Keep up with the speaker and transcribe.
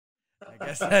I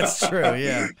guess that's true.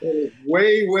 Yeah.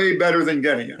 Way, way better than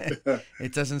getting it.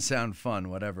 It doesn't sound fun,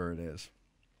 whatever it is.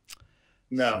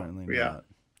 No. Certainly Yeah. not.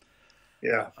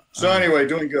 Yeah. So anyway,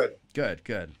 doing good. Good,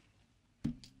 good.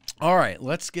 All right,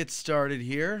 let's get started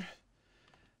here.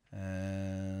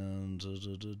 And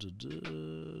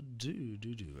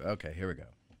okay, here we go.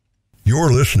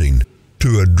 You're listening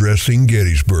to Addressing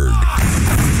Gettysburg.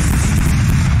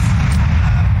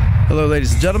 Hello,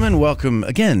 ladies and gentlemen. Welcome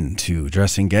again to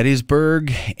Addressing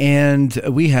Gettysburg. And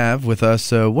we have with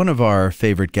us one of our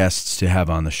favorite guests to have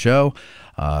on the show,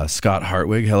 Scott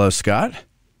Hartwig. Hello, Scott.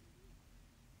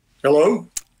 Hello.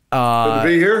 Good to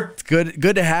be here. It's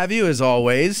good to have you, as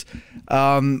always.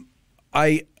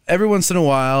 Every once in a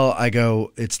while, I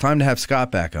go, it's time to have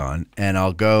Scott back on, and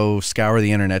I'll go scour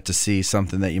the internet to see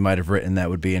something that you might have written that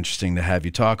would be interesting to have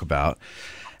you talk about.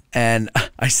 And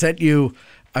I sent you,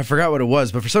 I forgot what it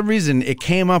was, but for some reason it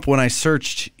came up when I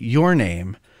searched your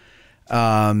name,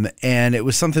 and it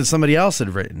was something somebody else had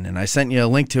written, and I sent you a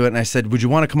link to it, and I said, would you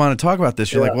want to come on and talk about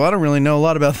this? You're like, well, I don't really know a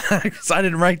lot about that because I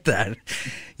didn't write that,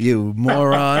 you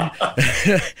moron.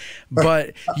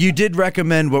 But you did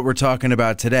recommend what we're talking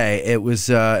about today. It was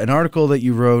an article that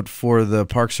you wrote for the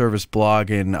Park Service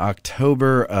blog in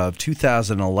October of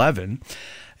 2011.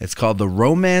 It's called The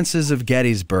Romances of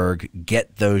Gettysburg,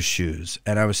 Get Those Shoes.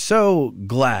 And I was so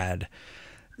glad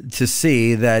to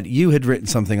see that you had written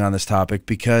something on this topic,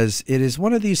 because it is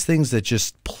one of these things that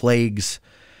just plagues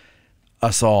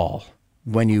us all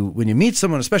when you meet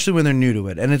someone, especially when they're new to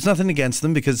it. And it's nothing against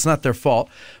them because it's not their fault.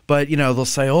 But, you know, they'll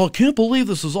say, oh, I can't believe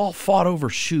this was all fought over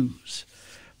shoes.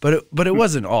 But it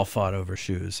wasn't all fought over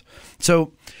shoes.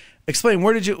 So explain,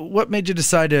 what made you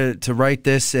decide to write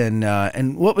this,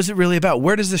 and what was it really about?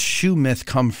 Where does this shoe myth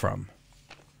come from?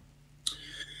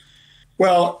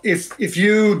 Well, if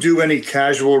you do any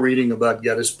casual reading about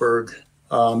Gettysburg,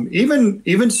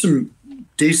 even some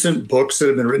decent books that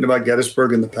have been written about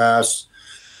Gettysburg in the past,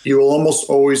 you will almost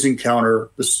always encounter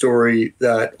the story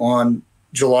that on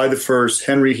July the 1st,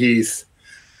 Henry Heath,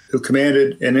 who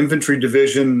commanded an infantry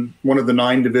division, one of the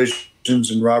 9 divisions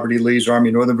in Robert E. Lee's Army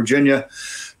of Northern Virginia,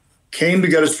 came to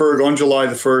Gettysburg on July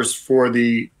the 1st for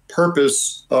the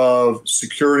purpose of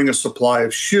securing a supply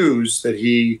of shoes that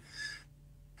he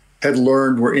had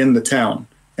learned were in the town,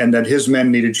 and that his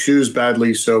men needed shoes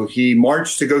badly. So he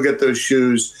marched to go get those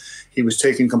shoes. He was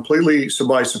taken completely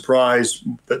by surprise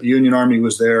that the Union Army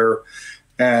was there,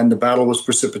 and the battle was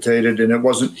precipitated. And it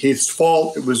wasn't Heath's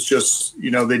fault. It was just, they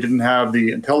didn't have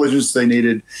the intelligence they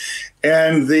needed.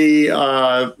 And the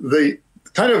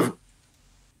kind of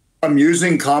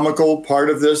amusing, comical part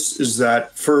of this is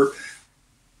that for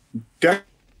decades,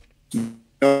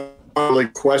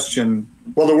 question.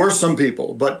 Well, there were some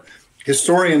people, but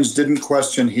historians didn't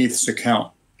question Heath's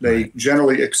account. They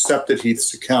generally accepted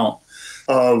Heath's account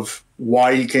of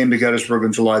why he came to Gettysburg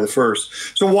on July the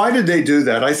 1st. So why did they do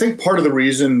that? I think part of the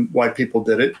reason why people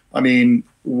did it,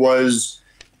 was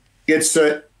it's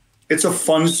a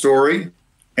fun story,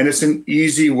 and it's an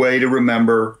easy way to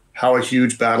remember how a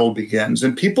huge battle begins.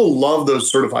 And people love those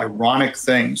sort of ironic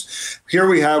things. Here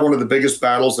we have one of the biggest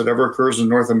battles that ever occurs in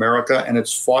North America, and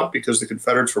it's fought because the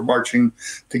Confederates were marching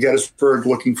to Gettysburg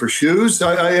looking for shoes.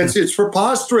 It's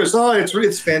preposterous.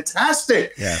 It's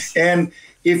fantastic. Yes. And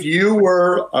if you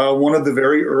were one of the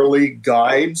very early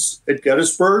guides at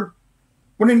Gettysburg,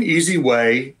 what an easy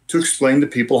way to explain to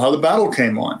people how the battle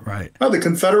came on. Right. Well, the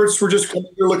Confederates were just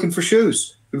coming here looking for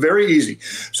shoes. Very easy.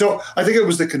 So I think it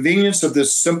was the convenience of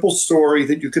this simple story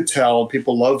that you could tell.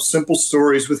 People love simple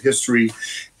stories with history,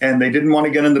 and they didn't want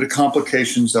to get into the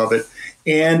complications of it.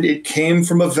 And it came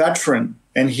from a veteran,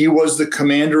 and he was the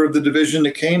commander of the division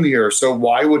that came here. So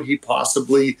why would he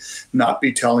possibly not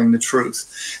be telling the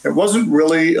truth? It wasn't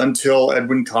really until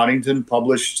Edwin Coddington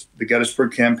published the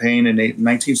Gettysburg Campaign in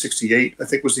 1968, I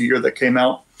think was the year that came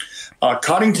out.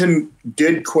 Coddington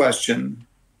did question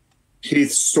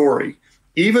Heath's story,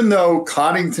 even though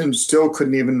Coddington still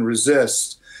couldn't even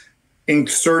resist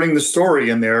inserting the story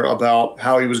in there about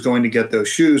how he was going to get those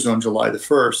shoes on July the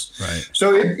 1st. Right.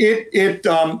 So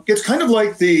it's kind of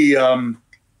like the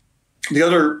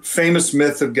other famous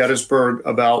myth of Gettysburg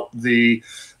about the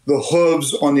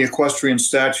hooves on the equestrian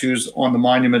statues on the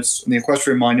monuments, on the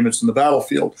equestrian monuments in the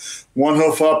battlefield. 1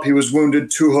 hoof up, he was wounded.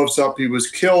 2 hoofs up, he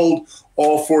was killed.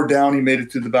 All 4 down, he made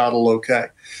it through the battle okay.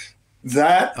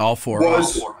 That all 4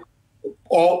 was up.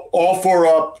 All 4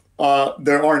 up.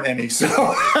 There aren't any. So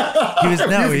he was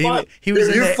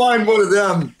if you find one of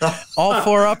them. All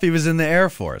 4 up. He was in the Air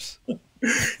Force.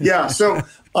 Yeah. So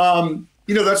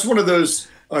that's one of those.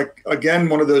 Again,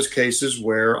 one of those cases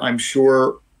where I'm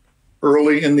sure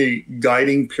early in the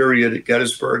guiding period at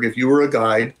Gettysburg, if you were a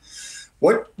guide,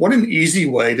 what an easy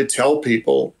way to tell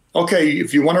people, okay,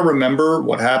 if you want to remember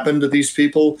what happened to these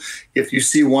people, if you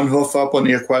see one hoof up on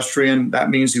the equestrian, that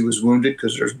means he was wounded,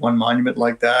 because there's one monument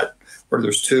like that, or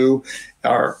there's two,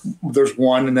 or there's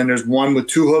one, and then there's one with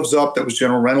two hooves up. That was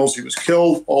General Reynolds. He was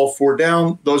killed, all four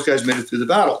down. Those guys made it through the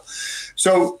battle.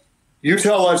 So you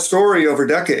tell that story over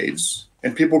decades,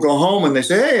 and people go home and they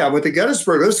say, hey, I went to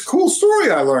Gettysburg. This is a cool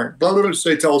story I learned. Blah, blah, blah. So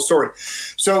they tell a story.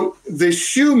 So the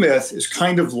shoe myth is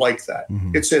kind of like that.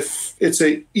 Mm-hmm. It's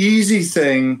a easy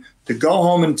thing to go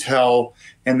home and tell,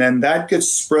 and then that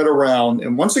gets spread around.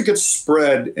 And once it gets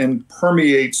spread and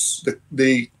permeates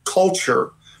the culture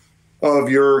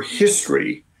of your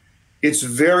history, it's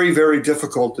very, very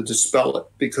difficult to dispel it,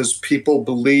 because people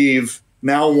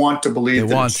want to believe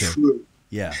that it's true.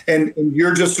 Yeah. And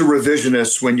you're just a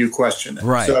revisionist when you question it.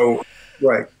 Right. So,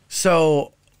 right.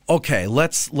 So, okay,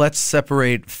 let's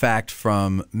separate fact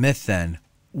from myth then.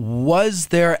 Was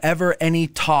there ever any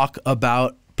talk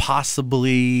about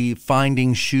possibly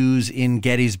finding shoes in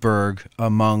Gettysburg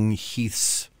among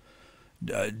Heath's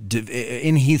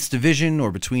in Heath's division,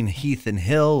 or between Heath and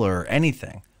Hill, or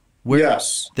anything?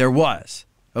 Yes. There was.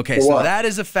 Okay, so that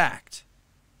is a fact.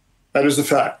 That is a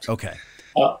fact. Okay.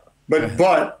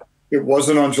 But it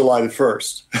wasn't on July the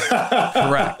 1st.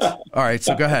 Correct. All right,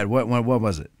 so go ahead. What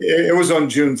was it? It was on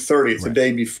June 30th, right. The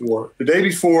day before. The day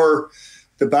before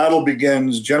the battle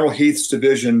begins, General Heath's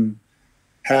division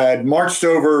had marched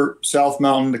over South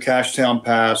Mountain to Cashtown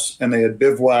Pass, and they had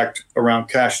bivouacked around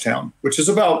Cashtown, which is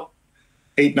about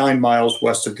 8-9 miles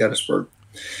west of Gettysburg.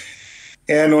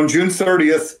 And on June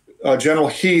 30th, General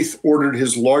Heath ordered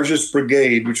his largest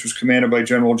brigade, which was commanded by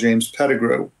General James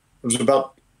Pettigrew. It was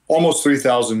about almost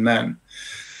 3,000 men,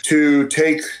 to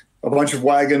take a bunch of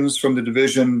wagons from the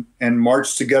division and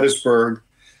march to Gettysburg.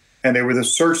 And they were to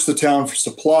search the town for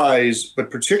supplies,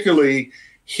 but particularly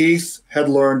Heath had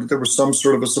learned that there was some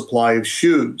sort of a supply of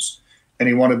shoes, and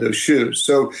he wanted those shoes.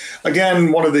 So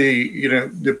again, one of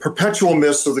the perpetual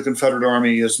myths of the Confederate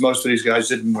Army is most of these guys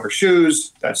didn't wear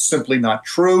shoes. That's simply not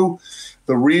true.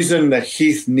 The reason that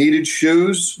Heath needed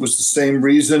shoes was the same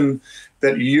reason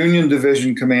that Union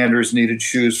division commanders needed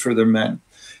shoes for their men.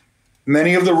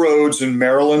 Many of the roads in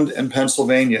Maryland and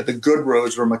Pennsylvania, the good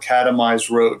roads, were macadamized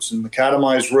roads. And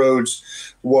macadamized roads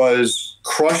was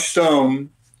crushed stone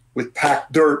with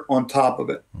packed dirt on top of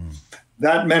it.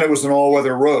 That meant it was an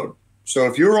all-weather road. So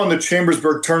if you were on the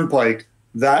Chambersburg Turnpike,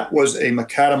 that was a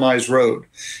macadamized road.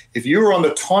 If you were on the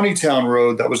Taneytown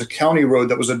Road, that was a county road,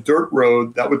 that was a dirt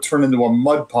road, that would turn into a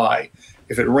mud pie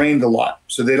if it rained a lot.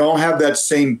 So they don't have that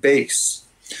same base.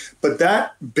 But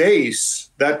that base,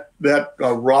 that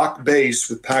rock base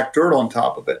with packed dirt on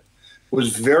top of it,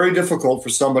 was very difficult for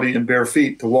somebody in bare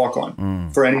feet to walk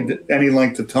on for any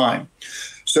length of time.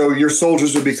 So your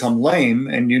soldiers would become lame,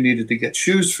 and you needed to get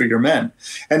shoes for your men.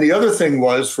 And the other thing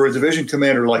was, for a division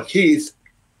commander like Heath,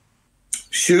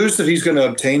 shoes that he's going to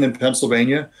obtain in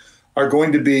Pennsylvania are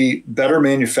going to be better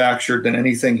manufactured than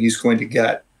anything he's going to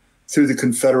get through the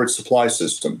Confederate supply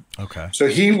system. Okay. So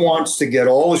he wants to get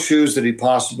all the shoes that he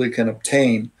possibly can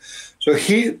obtain. So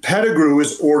Pettigrew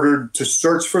is ordered to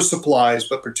search for supplies,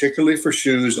 but particularly for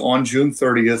shoes, on June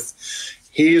 30th.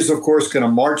 He is, of course, going to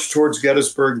march towards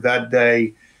Gettysburg that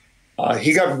day.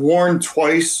 He got warned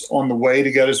twice on the way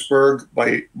to Gettysburg.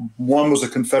 One was a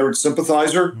Confederate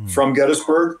sympathizer from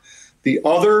Gettysburg. The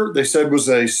other, they said, was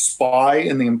a spy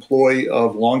in the employ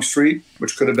of Longstreet,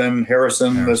 which could have been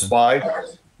Harrison. The spy.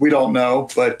 We don't know.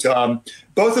 But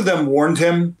both of them warned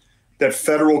him that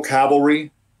Federal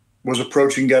cavalry was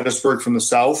approaching Gettysburg from the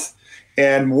south.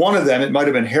 And one of them, it might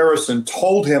have been Harrison,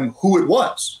 told him who it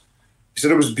was. He said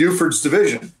it was Buford's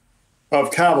division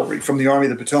of cavalry from the Army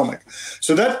of the Potomac.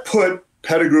 So that put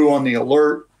Pettigrew on the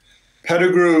alert.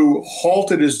 Pettigrew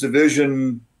halted his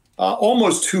division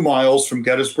almost 2 miles from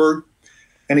Gettysburg,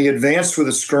 and he advanced with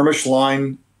a skirmish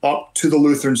line up to the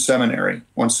Lutheran Seminary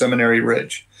on Seminary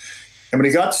Ridge. And when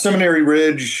he got to Seminary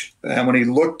Ridge, and when he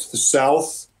looked to the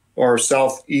south or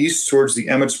southeast towards the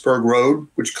Emmitsburg Road,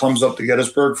 which comes up to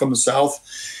Gettysburg from the south,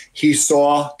 he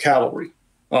saw cavalry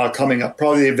coming up,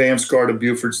 probably the advance guard of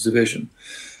Buford's division.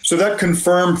 So that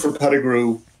confirmed for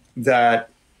Pettigrew that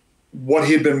what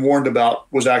he had been warned about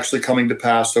was actually coming to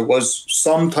pass. There was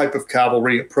some type of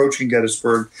cavalry approaching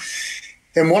Gettysburg.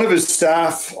 And one of his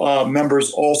staff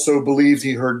members also believed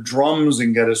he heard drums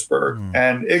in Gettysburg.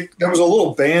 And there was a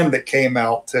little band that came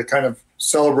out to kind of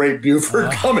celebrate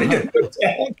Buford coming into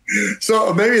town.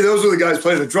 So maybe those were the guys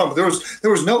playing the drum. There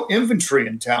was no infantry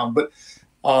in town, but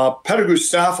Pettigrew's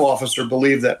staff officer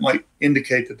believed that might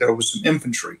indicate that there was some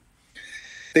infantry.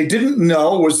 They didn't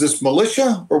know, was this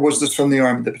militia or was this from the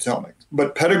Army of the Potomac?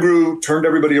 but Pettigrew turned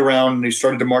everybody around and he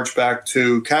started to march back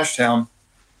to Cashtown.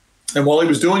 And while he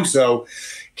was doing so,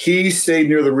 he stayed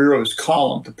near the rear of his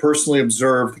column to personally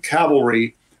observe the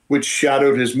cavalry, which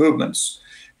shadowed his movements.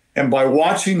 And by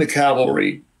watching the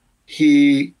cavalry,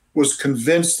 he was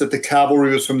convinced that the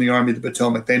cavalry was from the Army of the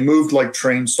Potomac. They moved like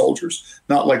trained soldiers,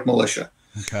 not like militia.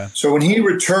 Okay. So when he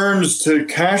returns to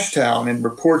Cashtown and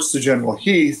reports to General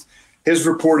Heath, his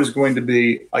report is going to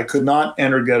be, I could not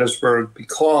enter Gettysburg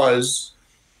because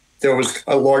there was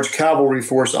a large cavalry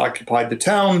force occupied the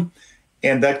town,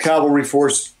 and that cavalry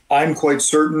force, I'm quite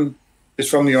certain, is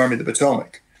from the Army of the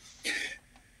Potomac.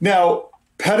 Now,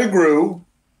 Pettigrew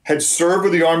had served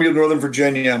with the Army of Northern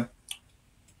Virginia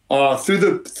through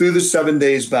the 7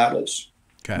 days battles.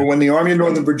 Okay. But when the Army of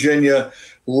Northern Virginia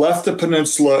left the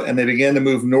peninsula and they began to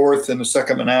move north in the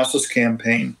Second Manassas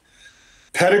campaign,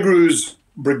 Pettigrew's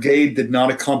brigade did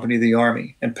not accompany the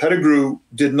Army. And Pettigrew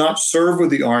did not serve with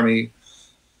the Army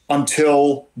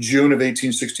until June of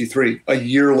 1863, a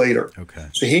year later. Okay.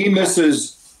 So he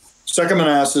misses Second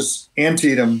Manassas,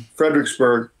 Antietam,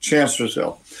 Fredericksburg,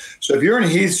 Chancellorsville. So if you're in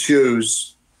Heath's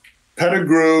shoes,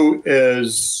 Pettigrew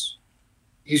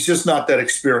he's just not that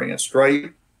experienced, right?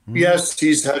 Mm-hmm. Yes,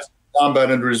 he's had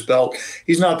combat under his belt.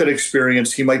 He's not that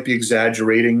experienced. He might be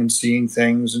exaggerating and seeing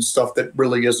things and stuff that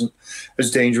really isn't as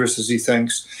dangerous as he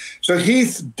thinks. So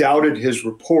Heath doubted his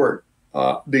report,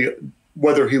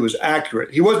 whether he was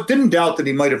accurate. He didn't doubt that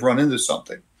he might have run into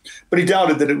something, but he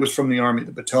doubted that it was from the Army of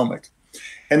the Potomac.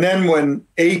 And then when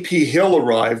A.P. Hill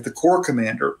arrived, the Corps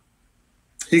commander,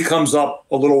 he comes up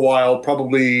a little while,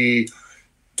 probably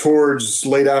towards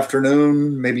late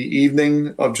afternoon, maybe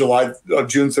evening of June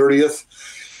 30th.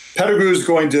 Pettigrew is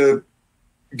going to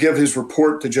give his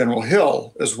report to General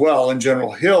Hill as well, and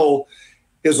General Hill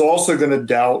is also going to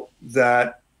doubt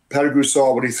that Pettigrew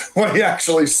saw what he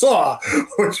actually saw,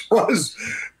 which was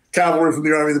cavalry from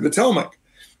the Army of the Potomac.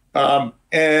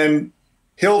 And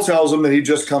Hill tells him that he'd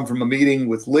just come from a meeting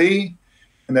with Lee,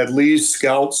 and that Lee's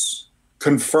scouts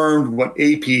confirmed what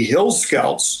A.P. Hill's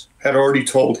scouts had already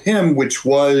told him, which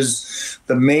was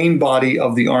the main body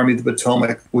of the Army of the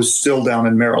Potomac was still down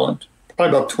in Maryland,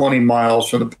 probably about 20 miles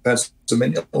from the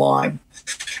Pennsylvania line.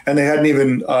 And they hadn't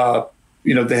even,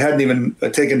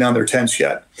 taken down their tents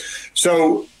yet.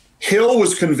 So Hill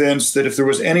was convinced that if there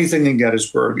was anything in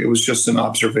Gettysburg, it was just an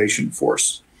observation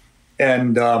force.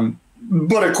 And,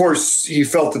 but of course, he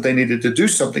felt that they needed to do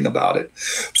something about it.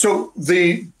 So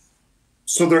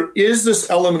there is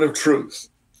this element of truth.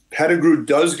 Pettigrew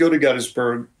does go to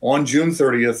Gettysburg on June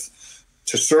 30th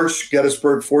to search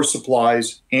Gettysburg for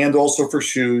supplies and also for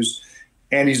shoes,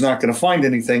 and he's not going to find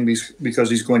anything because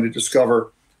he's going to discover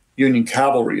Union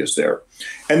cavalry is there.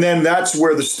 And then that's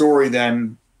where the story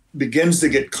then begins to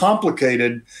get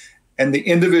complicated, and the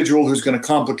individual who's going to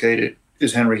complicate it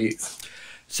is Henry Heath.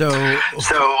 So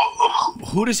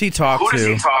who does he talk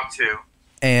to?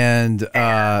 And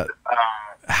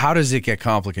how does it get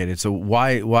complicated? So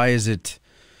why is it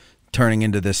turning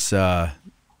into this? Why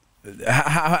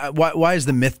is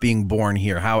the myth being born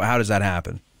here? How does that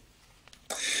happen?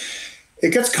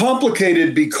 It gets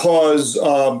complicated because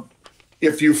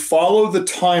if you follow the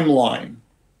timeline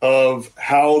of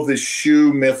how the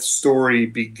shoe myth story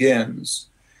begins,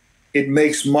 it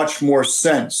makes much more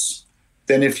sense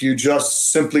than if you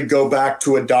just simply go back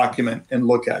to a document and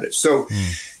look at it. So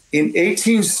in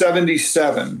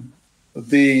 1877,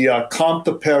 the Comte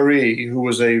de Paris, who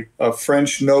was a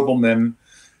French nobleman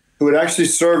who had actually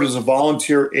served as a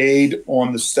volunteer aide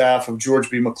on the staff of George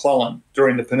B. McClellan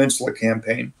during the Peninsula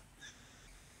Campaign.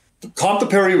 Comte de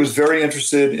Paris was very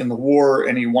interested in the war,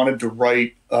 and he wanted to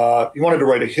write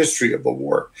a history of the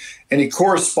war. And he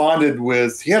corresponded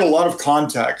he had a lot of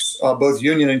contacts, both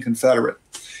Union and Confederate.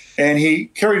 And he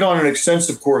carried on an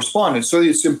extensive correspondence. So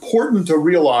it's important to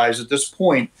realize at this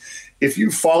point, if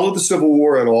you follow the Civil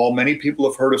War at all, many people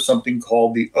have heard of something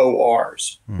called the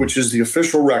ORs, which is the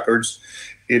official records.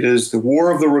 It is the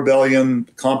War of the Rebellion,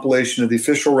 compilation of the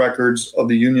official records of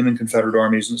the Union and Confederate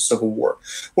armies in the Civil War.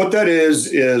 What that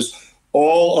is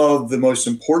all of the most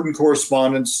important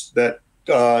correspondence that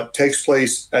takes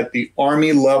place at the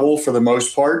Army level for the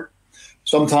most part,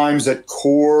 sometimes at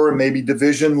Corps, maybe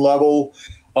division level,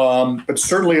 but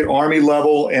certainly at Army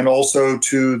level and also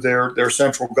to their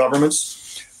central governments.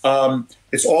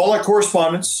 It's all that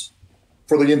correspondence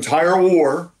for the entire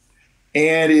war,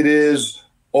 and it is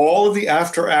all of the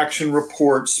after-action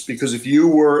reports, because if you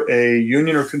were a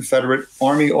Union or Confederate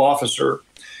Army officer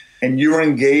and you were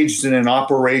engaged in an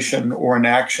operation or an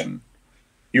action,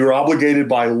 you were obligated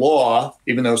by law,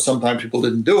 even though sometimes people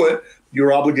didn't do it,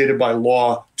 you're obligated by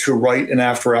law to write an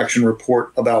after-action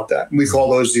report about that. We call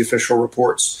those the official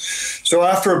reports. So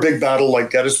after a big battle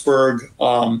like Gettysburg,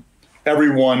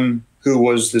 everyone who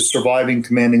was the surviving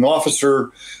commanding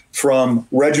officer from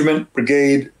regiment,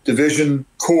 brigade, division,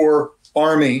 corps,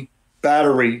 army,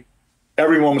 battery,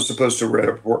 everyone was supposed to write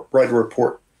a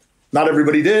report. Not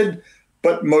everybody did,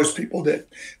 but most people did.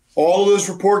 All of those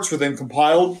reports were then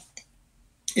compiled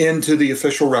into the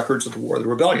official records of the War of the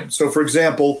Rebellion. So, for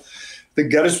example, the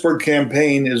Gettysburg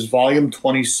campaign is volume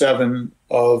 27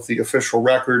 of the official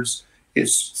records.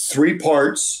 It's 3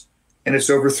 parts, and it's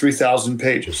over 3,000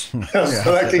 pages. So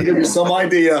that can give you some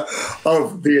idea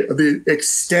of the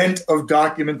extent of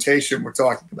documentation we're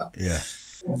talking about. Yeah.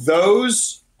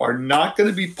 Those are not going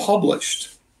to be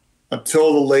published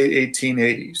until the late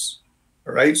 1880s.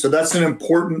 All right. So that's an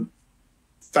important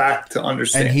fact to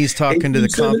understand. And he's talking to the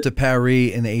Comte de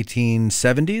Paris in the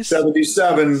 1870s?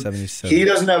 77. He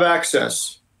doesn't have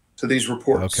access to these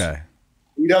reports. Okay.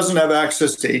 He doesn't have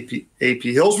access to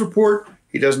A.P. Hill's report.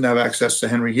 He doesn't have access to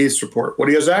Henry Heath's report. What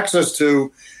he has access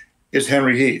to is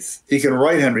Henry Heath. He can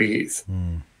write Henry Heath.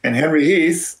 And Henry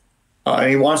Heath, and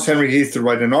he wants Henry Heath to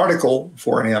write an article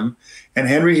for him. And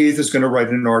Henry Heath is going to write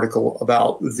an article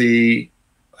about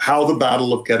how the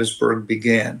Battle of Gettysburg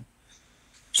began.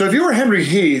 So if you were Henry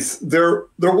Heath, there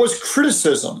was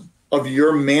criticism of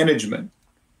your management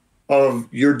of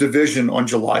your division on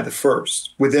July the 1st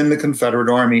within the Confederate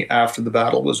Army after the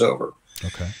battle was over.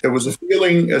 Okay. There was a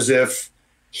feeling as if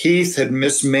Heath had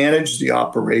mismanaged the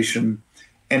operation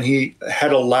and he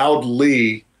had allowed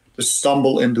Lee to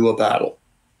stumble into a battle.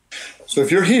 So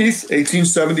if you're Heath,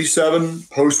 1877,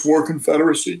 post-war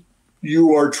Confederacy,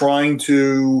 you are trying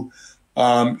to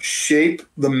shape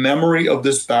the memory of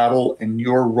this battle and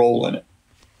your role in it.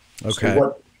 Okay. So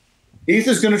what Heath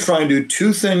is going to try and do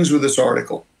 2 things with this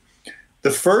article.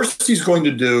 The first he's going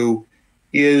to do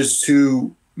is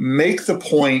to make the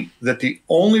point that the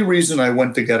only reason I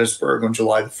went to Gettysburg on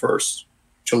July the 1st,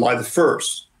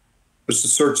 was to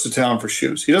search the town for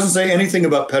shoes. He doesn't say anything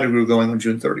about Pettigrew going on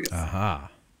June 30th. Aha.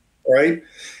 Right?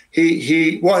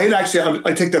 He actually,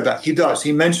 I take that back. He does.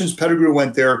 He mentions Pettigrew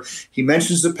went there. He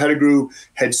mentions that Pettigrew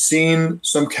had seen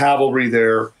some cavalry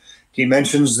there. He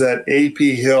mentions that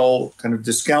A.P. Hill kind of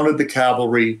discounted the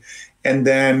cavalry. And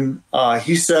then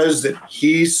he says that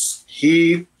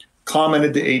he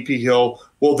commented to A.P. Hill,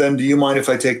 well, then do you mind if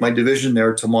I take my division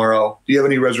there tomorrow? Do you have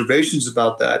any reservations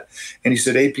about that? And he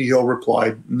said, A.P. Hill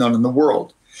replied, none in the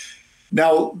world.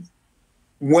 Now,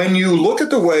 when you look at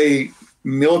the way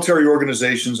military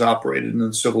organizations operated in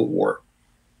the Civil War,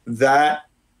 that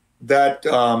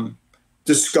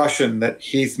discussion that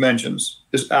Heath mentions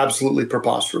is absolutely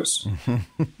preposterous.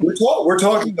 We're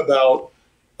talking about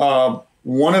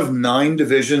one of 9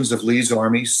 divisions of Lee's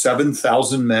army,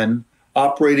 7,000 men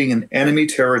operating in enemy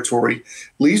territory.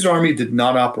 Lee's army did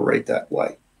not operate that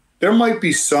way. There might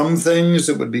be some things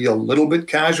that would be a little bit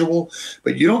casual,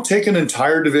 but you don't take an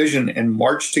entire division and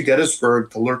march to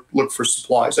Gettysburg to look for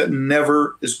supplies. That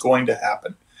never is going to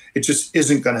happen. It just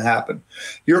isn't going to happen.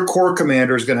 Your corps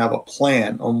commander is going to have a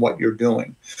plan on what you're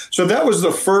doing. So that would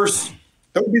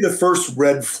be the first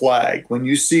red flag. When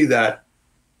you see that,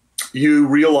 you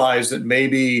realize that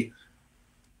maybe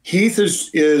Heath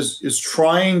is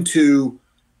trying to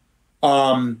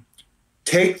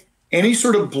take any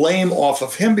sort of blame off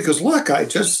of him because, look,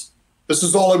 this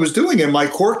is all I was doing. And my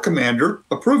corps commander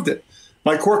approved it.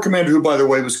 My corps commander, who, by the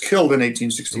way, was killed in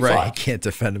 1865. Right. He can't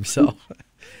defend himself.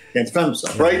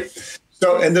 Right?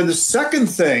 So, and then the second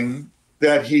thing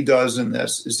that he does in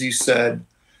this is he said,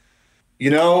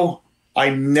 I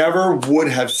never would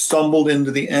have stumbled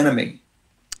into the enemy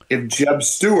if Jeb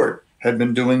Stuart had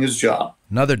been doing his job.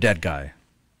 Another dead guy.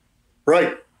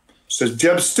 Right. Says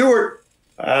Jeb Stuart,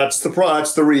 that's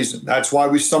the reason. That's why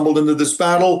we stumbled into this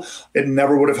battle. It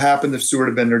never would have happened if Stuart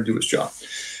had been there to do his job.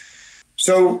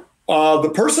 So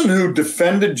the person who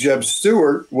defended Jeb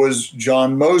Stuart was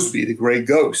John Mosby, the Gray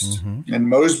Ghost. Mm-hmm. And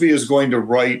Mosby is going to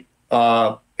write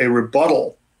a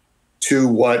rebuttal to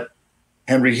what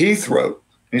Henry Heath wrote.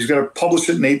 And he's going to publish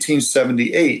it in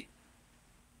 1878.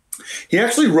 He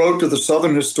actually wrote to the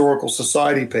Southern Historical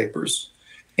Society papers,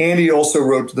 and he also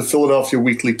wrote to the Philadelphia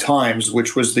Weekly Times,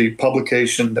 which was the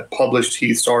publication that published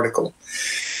Heath's article.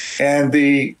 And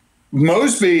the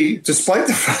Mosby, despite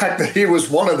the fact that he was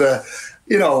one of the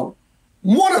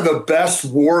best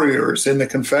warriors in the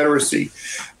Confederacy,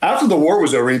 after the war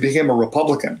was over, he became a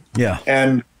Republican. Yeah.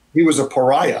 And he was a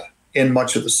pariah in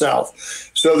much of the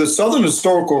South. So the Southern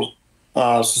Historical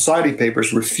Society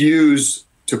papers refused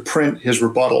to print his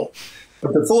rebuttal,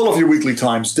 but the Philadelphia Weekly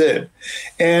Times did.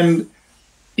 And,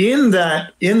 in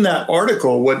that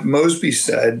article, what Mosby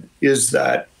said is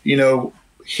that,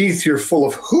 Heath, you're full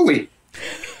of hooey.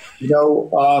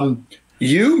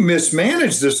 You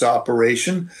mismanaged this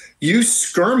operation. You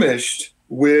skirmished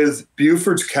with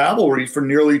Buford's cavalry for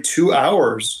nearly 2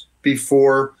 hours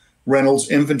before Reynolds'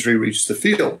 infantry reached the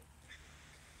field.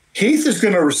 Heath is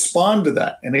going to respond to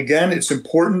that. And again, it's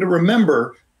important to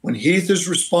remember when Heath is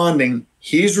responding,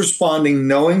 he's responding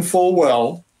knowing full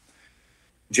well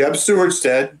Jeb Stuart's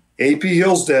dead, A.P.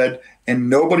 Hill's dead, and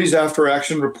nobody's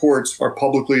after-action reports are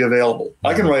publicly available.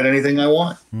 I can write anything I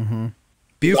want. Mm-hmm.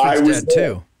 Buford's dead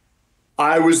too.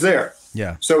 I was there.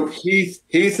 Yeah. So Heath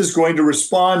is going to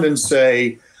respond and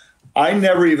say, I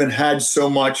never even had so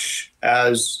much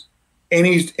as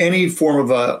any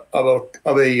form of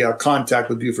a contact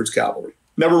with Buford's cavalry.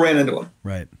 Never ran into him.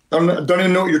 Right. Don't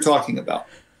even know what you're talking about.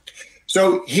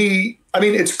 So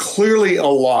it's clearly a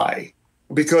lie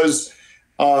because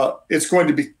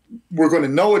we're going to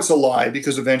know it's a lie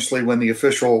because eventually when the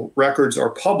official records are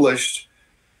published,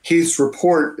 Heath's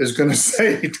report is going to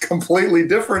say it completely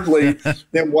differently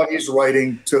than what he's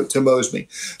writing to Mosby.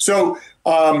 So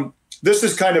this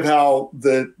is kind of how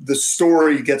the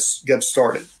story gets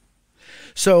started.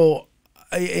 So,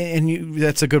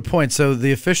 that's a good point. So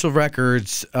the official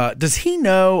records, does he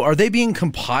know, are they being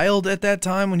compiled at that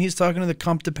time when he's talking to the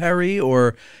Comte de Paris,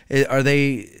 or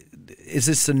is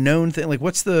this a known thing? Like,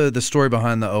 what's the story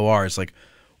behind the ORs? Like,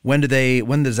 when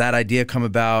does that idea come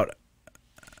about?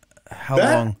 How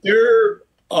long?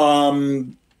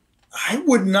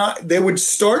 They would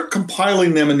start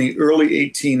compiling them in the early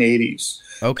 1880s.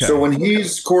 Okay. So when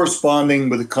he's corresponding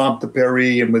with the Comte de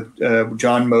Paris and with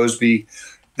John Mosby,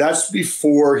 that's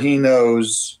before he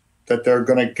knows that they're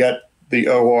going to get the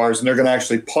ORs and they're going to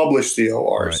actually publish the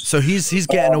ORs. Right. So he's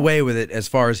getting away with it as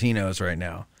far as he knows right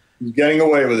now. He's getting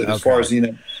away with it as far as he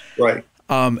knows. Right.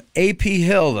 A.P.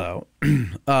 Hill, though.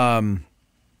 Well,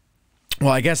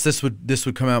 I guess this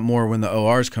would come out more when the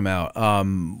ORs come out.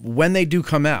 When they do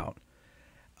come out,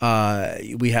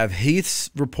 we have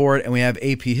Heath's report and we have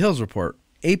A.P. Hill's report.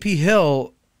 A.P.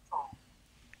 Hill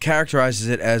characterizes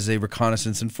it as a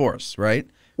reconnaissance in force, right?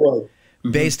 Right.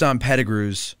 Mm-hmm. Based on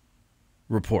Pettigrew's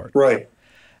report. Right.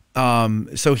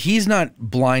 So he's not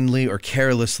blindly or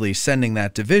carelessly sending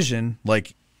that division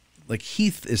like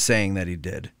Heath is saying that he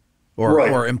did,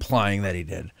 or implying that he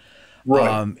did.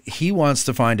 Right. He wants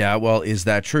to find out, well, is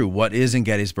that true? What is in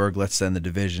Gettysburg? Let's send the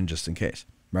division just in case.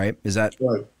 Right? Is that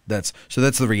right? That's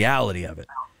the reality of it.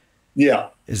 Yeah.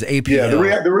 Is AP? Yeah.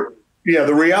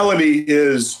 The reality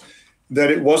is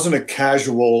that it wasn't a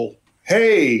casual,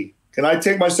 hey, can I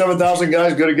take my 7,000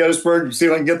 guys, go to Gettysburg and see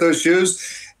if I can get those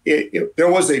shoes? There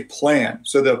was a plan.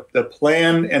 So the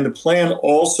plan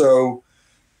also,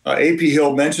 A.P.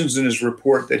 Hill mentions in his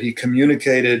report that he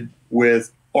communicated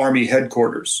with Army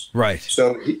headquarters. Right.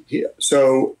 So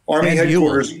Army and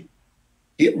headquarters.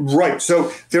 Right.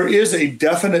 So there is a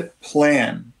definite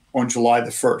plan on July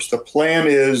the 1st. The plan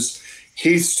is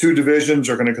Heath's two divisions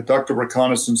are going to conduct a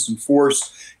reconnaissance in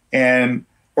force,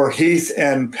 or Heath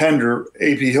and Pender,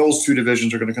 A.P. Hill's two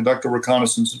divisions, are going to conduct a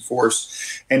reconnaissance in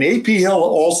force. And A.P. Hill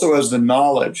also has the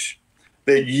knowledge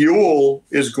that Ewell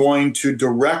is going to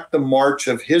direct the march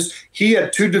of he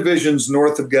had two divisions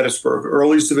north of Gettysburg,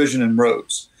 Early's division and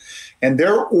Rhodes. And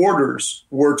their orders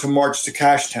were to march to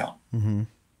Cashtown. Mm-hmm.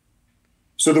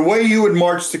 So the way you would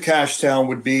march to Cashtown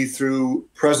would be through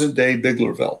present-day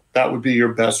Biglerville. That would be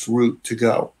your best route to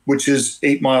go, which is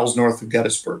 8 miles north of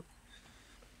Gettysburg.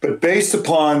 But based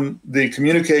upon the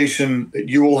communication that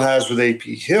Ewell has with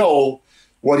A.P. Hill,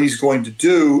 what he's going to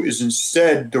do is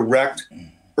instead direct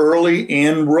Early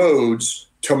and Rhodes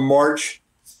to march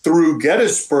through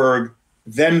Gettysburg,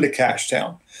 then to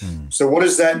Cashtown. So what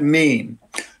does that mean?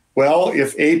 Well,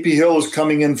 if A.P. Hill is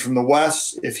coming in from the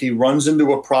west, if he runs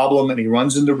into a problem and he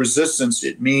runs into resistance,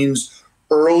 it means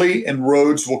Early and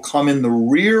Rhodes will come in the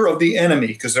rear of the enemy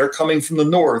because they're coming from the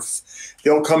north.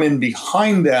 They'll come in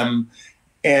behind them.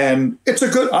 And it's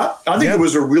I think it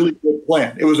was a really good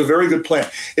plan. It was a very good plan.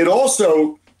 It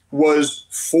also was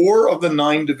 4 of the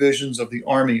 9 divisions of the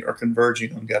Army are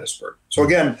converging on Gettysburg. So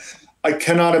again, I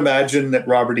cannot imagine that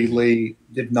Robert E. Lee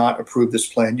did not approve this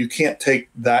plan. You can't take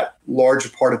that large a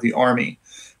part of the Army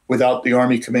without the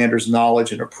Army commander's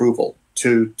knowledge and approval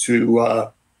to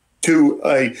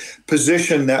a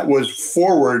position that was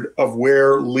forward of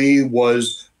where Lee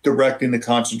was directing the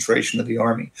concentration of the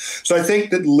Army. So I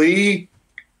think that Lee,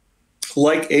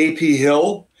 like A.P.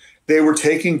 Hill, they were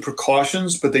taking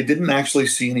precautions, but they didn't actually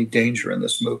see any danger in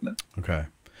this movement. Okay.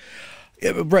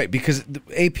 Yeah, right, because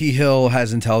A.P. Hill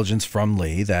has intelligence from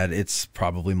Lee that it's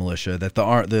probably militia, that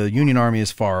the Union Army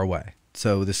is far away,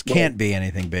 So this can't be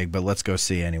anything big, but let's go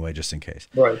see anyway, just in case.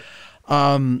 Right.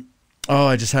 Oh,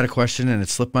 I just had a question and it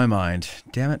slipped my mind.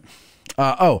 Damn it.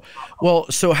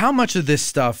 So how much of this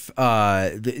stuff,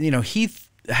 Heath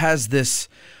has this,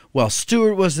 well,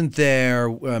 Stuart wasn't there,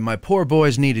 my poor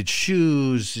boys needed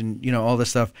shoes and, all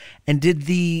this stuff. And did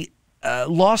the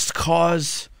Lost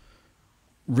Cause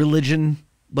religion,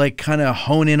 like, kind of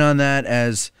hone in on that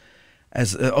as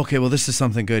okay, well, this is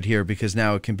something good here because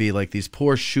now it can be like these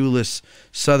poor shoeless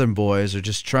Southern boys are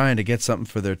just trying to get something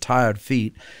for their tired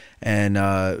feet. And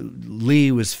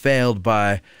Lee was failed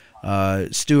by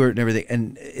Stuart and everything.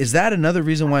 And is that another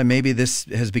reason why maybe this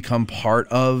has become part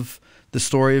of the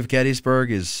story of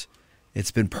Gettysburg? It's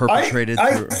been perpetrated?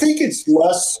 I think it's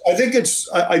less. I think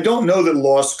it's. I don't know that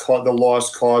the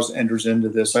lost cause enters into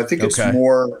this. I think it's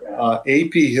more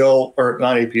A.P. Hill, or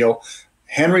not A.P. Hill.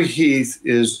 Henry Heath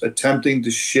is attempting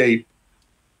to shape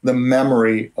the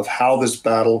memory of how this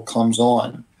battle comes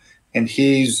on, and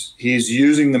he's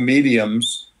using the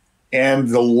mediums and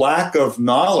the lack of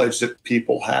knowledge that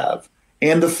people have,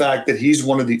 and the fact that he's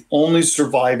one of the only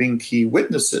surviving key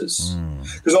witnesses.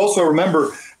 Because also remember,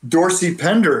 Dorsey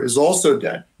Pender is also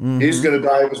dead. He's going to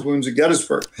die of his wounds at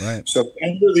Gettysburg. Right. So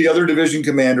Pender, the other division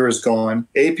commander, is gone.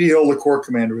 A.P. Hill, the corps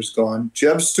commander, is gone.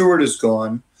 Jeb Stuart is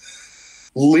gone.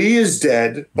 Lee is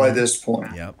dead by this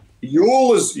point. Yep.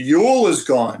 Ewell is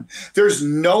gone. There's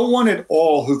no one at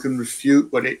all who can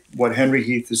refute what Henry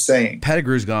Heath is saying.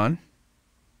 Pettigrew's gone.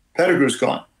 Pettigrew's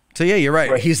gone. So yeah, you're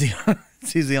right. He's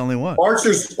the only one.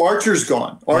 Archer's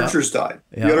gone. Archer's died.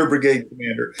 The other brigade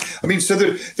commander. I mean, so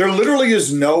there literally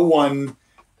is no one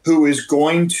who is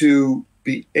going to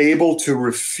be able to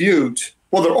refute.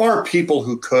 Well, there are people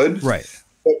who could. Right.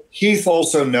 But Heath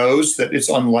also knows that it's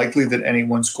unlikely that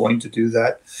anyone's going to do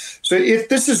that. So if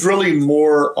this is really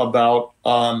more about,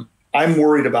 I'm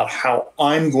worried about how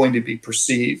I'm going to be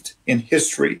perceived in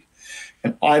history.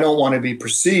 And I don't want to be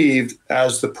perceived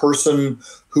as the person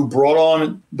who brought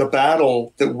on the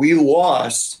battle that we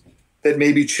lost that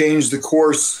maybe changed the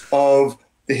course of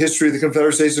the history of the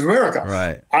Confederate States of America.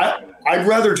 Right. I'd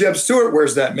rather Jeb Stuart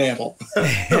wears that mantle.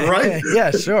 Right?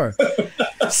 Yeah, sure.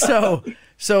 So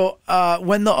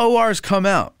when the ORs come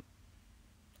out,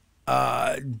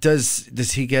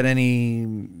 does he get any,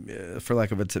 for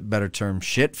lack of a better term,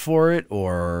 shit for it?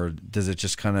 Or does it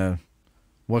just kind of,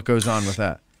 what goes on with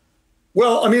that?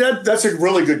 Well, I mean, that's a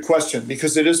really good question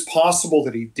because it is possible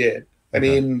that he did. I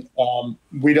mean,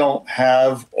 we don't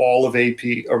have all of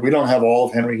AP, or we don't have all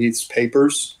of Henry Heath's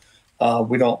papers.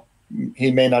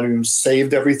 He may not even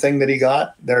saved everything that he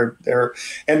got there.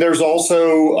 And there's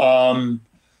also,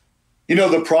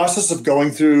 the process of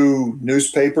going through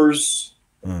newspapers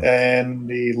in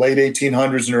the late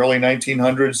 1800s and early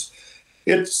 1900s.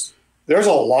 There's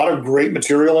a lot of great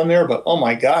material in there, but oh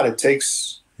my God, it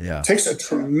takes a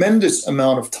tremendous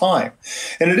amount of time.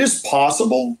 And it is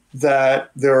possible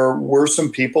that there were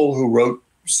some people who wrote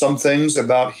some things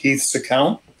about Heath's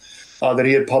account that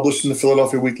he had published in the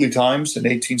Philadelphia Weekly Times in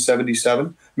 1877.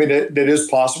 I mean, it is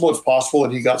possible. It's possible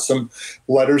that he got some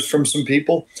letters from some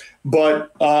people.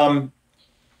 But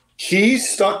he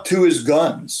stuck to his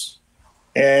guns.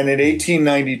 And in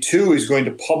 1892, he's going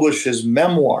to publish his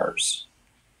memoirs.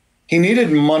 He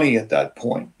needed money at that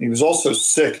point. He was also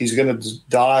sick. He's going to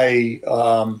die,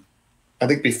 I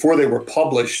think, before they were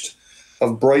published,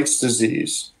 of Bright's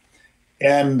disease.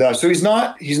 And so he's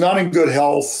not in good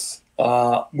health.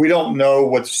 We don't know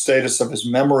what the status of his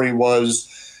memory was.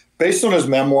 Based on his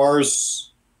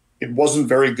memoirs, it wasn't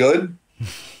very good.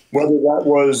 Whether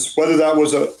that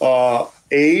was a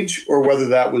age or whether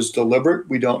that was deliberate,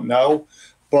 we don't know.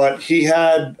 But he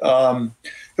had.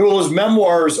 His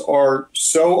memoirs are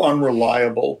so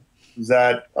unreliable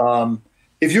that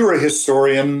if you're a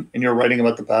historian and you're writing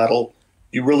about the battle,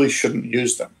 you really shouldn't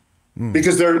use them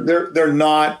because they're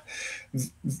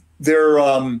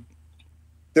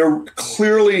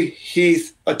clearly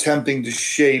Heath attempting to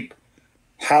shape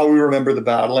how we remember the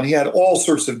battle, and he had all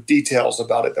sorts of details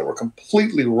about it that were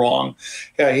completely wrong.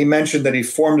 He mentioned that he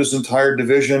formed his entire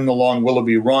division along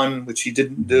Willoughby Run, which he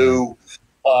didn't do.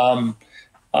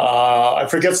 I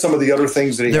forget some of the other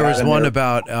things that he had. There was one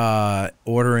about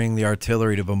ordering the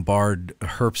artillery to bombard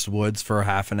Herbst Woods for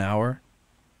half an hour.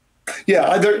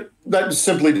 Yeah, that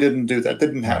simply didn't do that.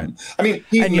 Didn't happen. Right. I mean,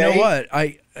 you know what?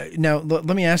 Now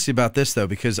let me ask you about this though,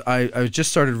 because I just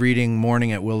started reading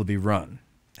Morning at Willoughby Run.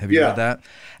 Have you read that?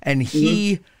 And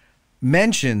he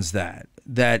mentions that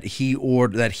Heath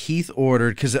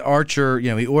ordered, because Archer,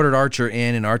 he ordered Archer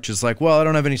in, and Archer's like, well, I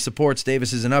don't have any supports.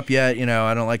 Davis isn't up yet.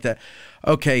 I don't like that.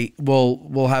 Okay,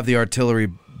 we'll have the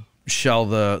artillery shell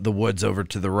the woods over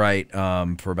to the right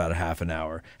for about a half an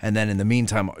hour. And then in the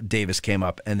meantime, Davis came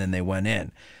up and then they went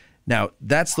in. Now,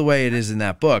 that's the way it is in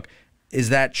that book. Is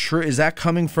that true? Is that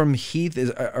coming from Heath?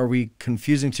 Are we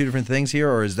confusing two different things here,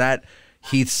 or is that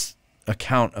Heath's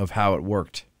account of how it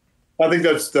worked? I think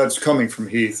that's coming from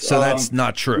Heath. So that's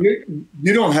not true.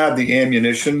 You don't have the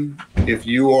ammunition, if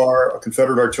you are a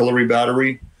Confederate artillery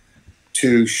battery,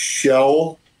 to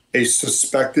shell a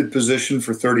suspected position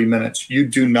for 30 minutes. You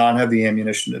do not have the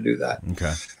ammunition to do that.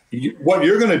 Okay. What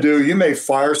you're going to do, you may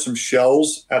fire some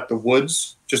shells at the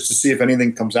woods just to see if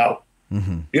anything comes out.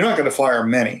 Mm-hmm. You're not going to fire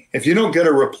many. If you don't get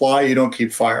a reply, you don't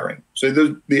keep firing.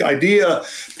 So the idea,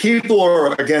 people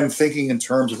are, again, thinking in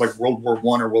terms of like World War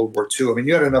I or World War II. I mean,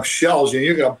 you had enough shells,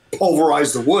 you're going to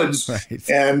pulverize the woods, right,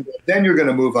 and then you're going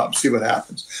to move up and see what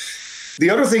happens. The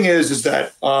other thing is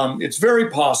that it's very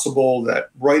possible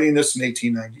that writing this in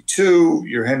 1892,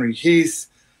 your Henry Heath,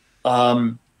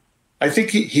 I think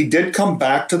he did come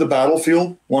back to the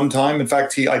battlefield one time. In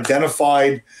fact, he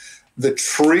identified the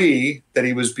tree that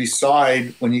he was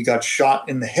beside when he got shot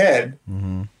in the head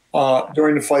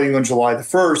during the fighting on July the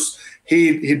 1st.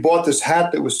 He bought this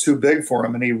hat that was too big for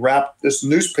him, and he wrapped this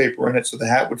newspaper in it so the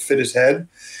hat would fit his head.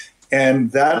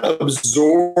 And that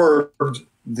absorbed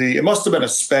it must have been a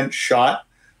spent shot,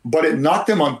 but it knocked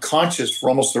him unconscious for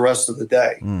almost the rest of the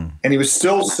day. And he was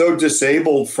still so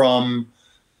disabled from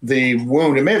the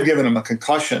wound. It may have given him a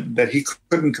concussion that he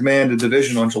couldn't command a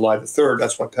division on July the 3rd.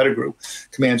 That's why Pettigrew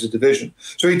commands a division.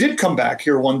 So he did come back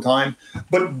here one time.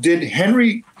 But did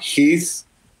Henry Heath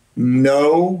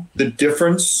know the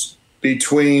difference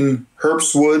between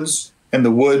Herbst's Woods and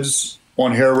the woods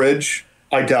on Hare Ridge?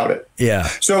 I doubt it. Yeah.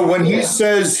 So when he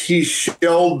says he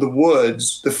shelled the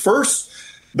woods, the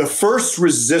first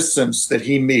resistance that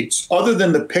he meets, other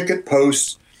than the picket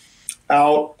post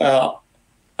out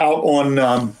on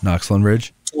Knoxland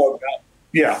Ridge.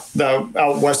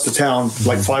 Out west of town,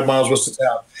 like 5 miles west of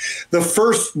town. The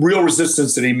first real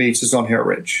resistance that he meets is on Hare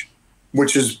Ridge,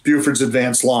 which is Buford's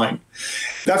advanced line.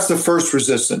 That's the first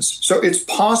resistance. So it's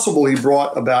possible he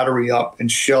brought a battery up and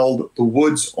shelled the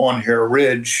woods on Hare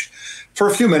Ridge for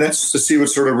a few minutes to see what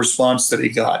sort of response that he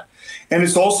got. And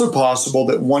it's also possible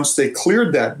that once they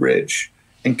cleared that ridge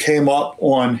and came up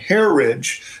on Hare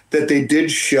Ridge, that they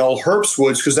did shell Herbst's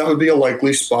Woods, because that would be a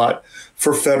likely spot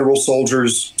for Federal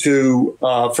soldiers to,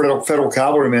 Federal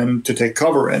cavalrymen to take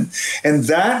cover in. And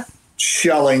that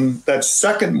shelling, that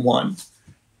second one,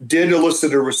 did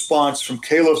elicit a response from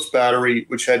Caliph's battery,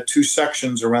 which had two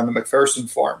sections around the McPherson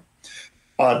farm,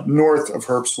 north of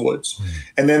Herbst's Woods.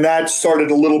 And then that started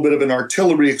a little bit of an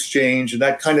artillery exchange, and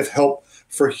that kind of helped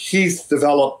for Heath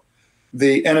develop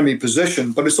the enemy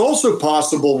position. But it's also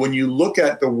possible, when you look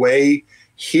at the way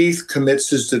Heath commits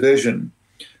his division,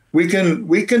 we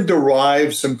can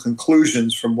derive some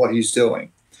conclusions from what he's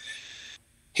doing.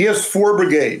 He has 4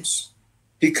 brigades.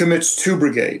 He commits 2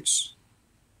 brigades.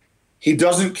 He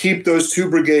doesn't keep those 2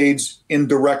 brigades in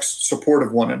direct support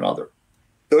of one another.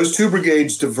 Those 2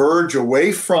 brigades diverge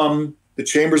away from the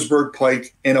Chambersburg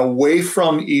Pike and away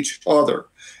from each other.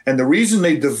 And the reason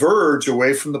they diverge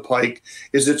away from the pike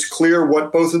is it's clear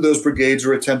what both of those brigades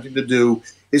are attempting to do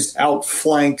is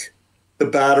outflank the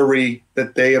battery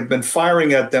that they have been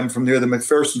firing at them from near the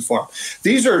McPherson farm.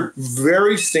 These are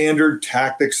very standard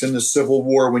tactics in the Civil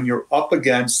War when you're up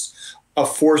against a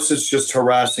force that's just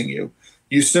harassing you.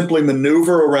 You simply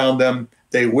maneuver around them,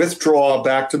 they withdraw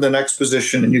back to the next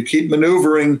position, and you keep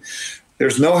maneuvering.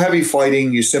 There's no heavy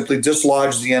fighting. You simply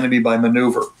dislodge the enemy by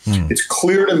maneuver. It's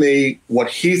clear to me what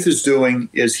Heath is doing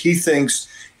is he thinks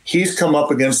he's come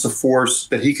up against a force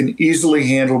that he can easily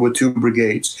handle with 2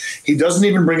 brigades. He doesn't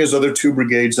even bring his other 2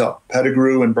 brigades up,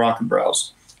 Pettigrew and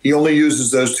Brockenbrowse. He only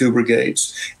uses those 2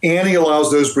 brigades. And he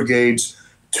allows those brigades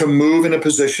to move in a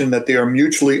position that they are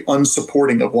mutually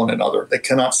unsupporting of one another. They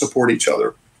cannot support each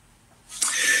other.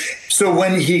 So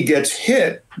when he gets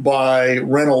hit by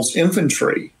Reynolds'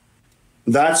 infantry,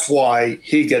 that's why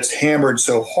he gets hammered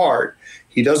so hard.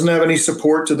 He doesn't have any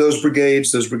support to those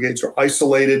brigades. Those brigades are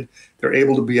isolated. They're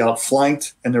able to be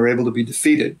outflanked, and they're able to be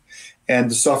defeated and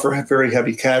to suffer very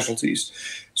heavy casualties.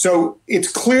 So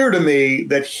it's clear to me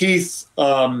that Heath,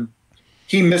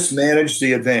 he mismanaged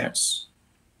the advance.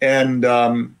 And,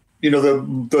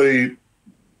 the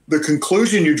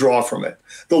conclusion you draw from it,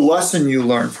 the lesson you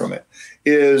learn from it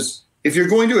is if you're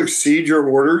going to exceed your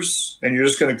orders and you're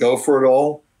just going to go for it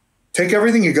all, take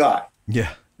everything you got.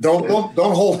 Yeah. Don't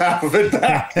hold half of it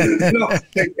back.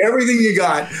 Take everything you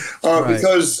got, right.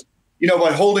 Because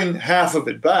by holding half of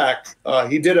it back,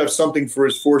 he did have something for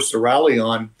his force to rally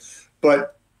on,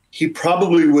 but he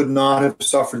probably would not have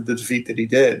suffered the defeat that he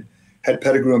did had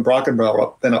Pettigrew and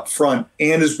Brockenbauer been up front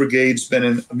and his brigades been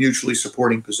in a mutually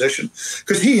supporting position,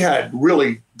 because he had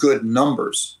really good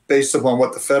numbers based upon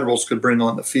what the Federals could bring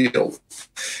on the field.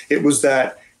 It was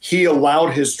that he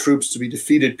allowed his troops to be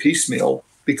defeated piecemeal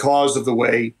because of the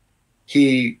way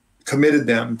he committed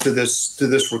them to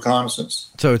this reconnaissance.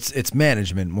 So it's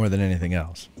management more than anything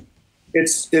else.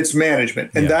 It's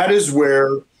management, and that is where,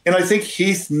 and I think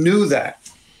Heath knew that.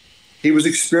 He was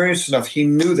experienced enough. He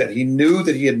knew that. He knew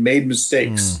that he had made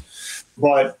mistakes,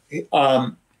 but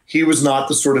he was not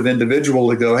the sort of individual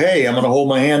to go, "Hey, I'm going to hold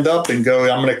my hand up and go,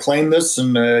 I'm going to claim this,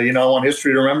 and I want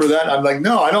history to remember that." I'm like,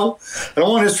 no, I don't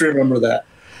want history to remember that.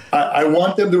 I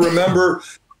want them to remember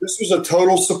this was a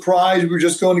total surprise. We were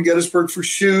just going to Gettysburg for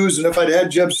shoes, and if I'd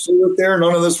had Jeb Stuart there,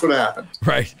 none of this would have happened.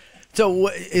 Right. So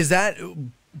is that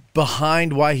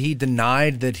behind why he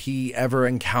denied that he ever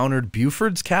encountered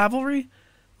Buford's cavalry?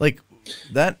 Like,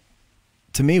 that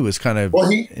to me was kind of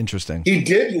interesting. He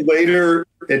did later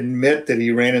admit that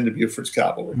he ran into Buford's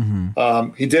cavalry.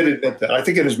 He did admit that. I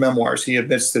think in his memoirs he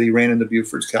admits that he ran into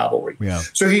Buford's cavalry. Yeah.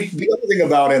 So the other thing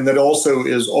about him that also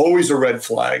is always a red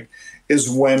flag is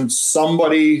when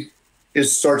somebody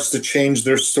starts to change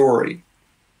their story.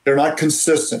 They're not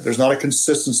consistent. There's not a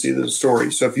consistency to the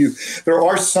story. So there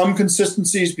are some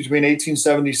consistencies between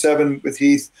 1877 with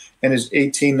Heath and his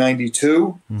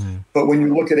 1892. But when you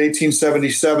look at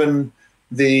 1877,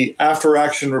 the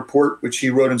after-action report, which he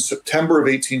wrote in September of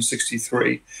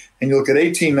 1863, and you look at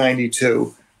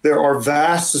 1892, there are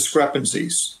vast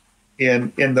discrepancies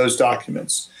in those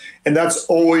documents. And that's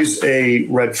always a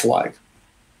red flag.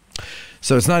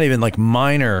 So it's not even like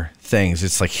minor things.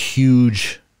 It's like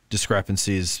huge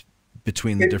discrepancies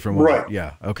between the different ones. Right.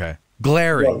 Yeah. Okay.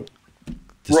 Glaring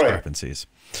discrepancies.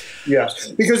 Right. Yes.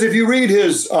 Because if you read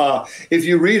his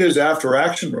after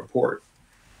action report,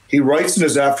 he writes in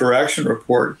his after action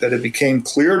report that it became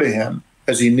clear to him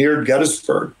as he neared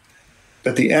Gettysburg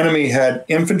that the enemy had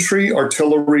infantry,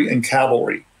 artillery, and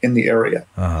cavalry in the area.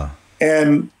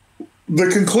 And the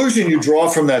conclusion you draw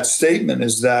from that statement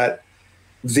is that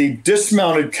the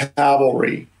dismounted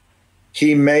cavalry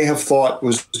he may have thought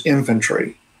was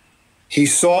infantry. He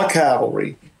saw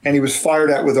cavalry, and he was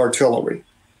fired at with artillery.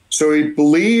 So he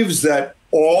believes that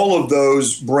all of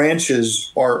those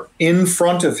branches are in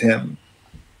front of him,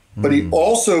 but he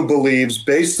also believes,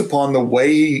 based upon the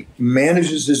way he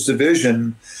manages his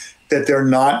division, that they're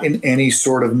not in any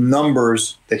sort of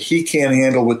numbers that he can't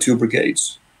handle with two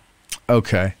brigades.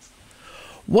 Okay.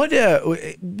 What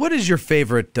is your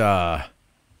favorite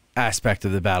aspect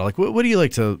of the battle? Like, what do you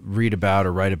like to read about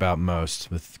or write about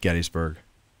most with Gettysburg?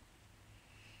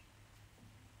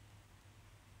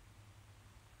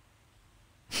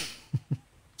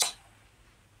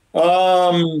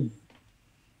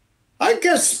 I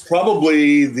guess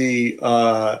probably the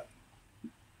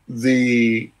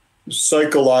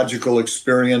psychological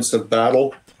experience of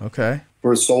battle. Okay.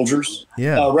 For soldiers.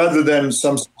 Yeah. Rather than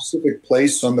some specific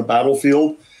place on the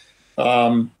battlefield.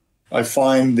 I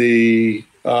find the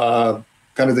kind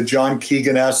of the John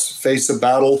Keegan-esque face of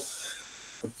battle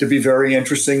to be very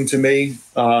interesting to me,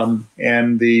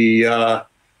 and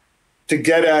to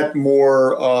get at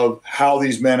more of how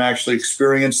these men actually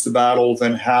experienced the battle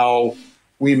than how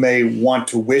we may want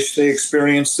to wish they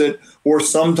experienced it, or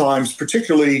sometimes,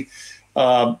 particularly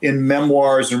in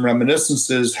memoirs and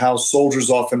reminiscences, how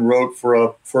soldiers often wrote for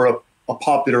a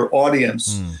popular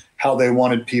audience, how they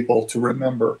wanted people to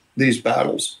remember these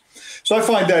battles. So I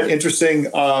find that interesting.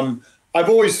 I've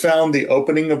always found the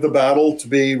opening of the battle to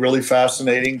be really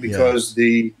fascinating because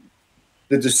the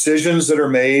decisions that are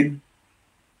made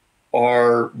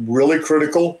are really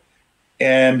critical,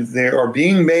 and they are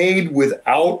being made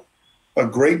without a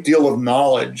great deal of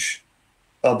knowledge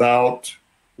about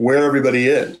where everybody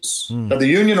is. Now, the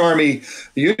Union Army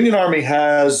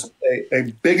has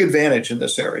a big advantage in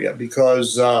this area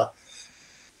because a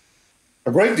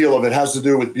great deal of it has to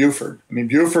do with Buford. I mean,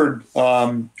 Buford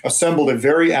assembled a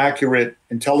very accurate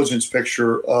intelligence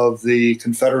picture of the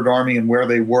Confederate Army and where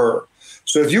they were.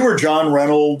 So if you were John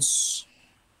Reynolds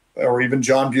or even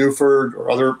John Buford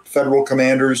or other Federal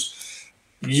commanders,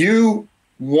 you,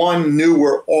 one, knew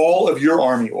where all of your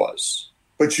army was,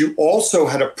 but you also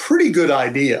had a pretty good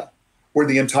idea where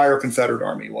the entire Confederate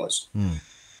Army was.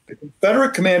 The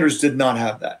Confederate commanders did not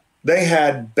have that. They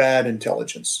had bad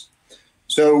intelligence.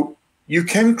 So you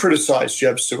can criticize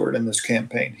Jeb Stuart in this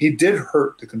campaign. He did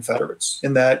hurt the Confederates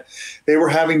in that they were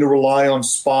having to rely on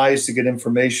spies to get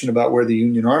information about where the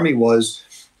Union Army was,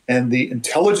 and the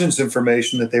intelligence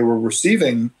information that they were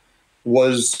receiving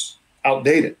was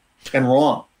outdated and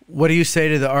wrong. What do you say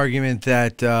to the argument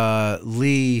that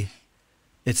Lee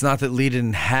It's not that Lee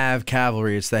didn't have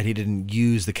cavalry; it's that he didn't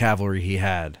use the cavalry he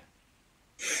had.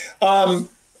 What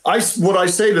I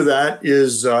say to that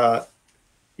is,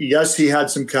 yes, he had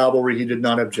some cavalry. He did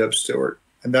not have Jeb Stuart,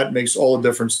 and that makes all the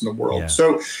difference in the world. Yeah.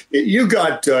 So you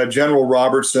got General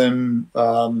Robertson,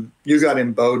 you got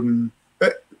Imboden.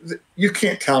 You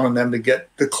can't count on them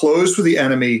to close with the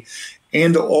enemy,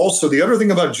 and also the other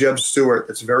thing about Jeb Stuart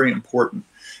that's very important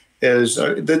is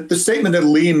the statement that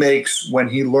Lee makes when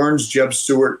he learns Jeb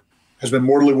Stuart has been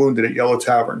mortally wounded at Yellow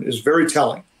Tavern is very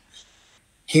telling.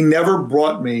 He never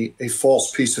brought me a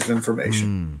false piece of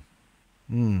information.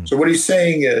 So what he's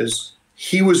saying is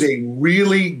he was a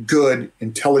really good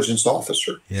intelligence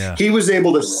officer. Yeah. He was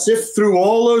able to sift through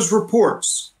all those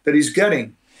reports that he's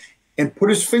getting and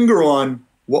put his finger on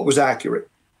what was accurate.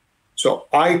 So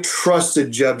I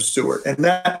trusted Jeb Stuart. And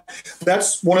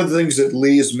that's one of the things that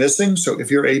Lee is missing. So if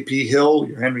you're A.P. Hill,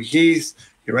 you're Henry Heath,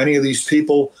 you're any of these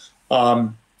people,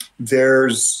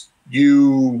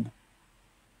 you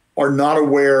are not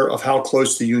aware of how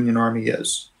close the Union Army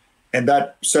is. And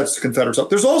that sets the Confederates up.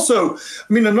 There's also,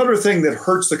 another thing that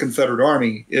hurts the Confederate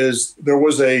Army is there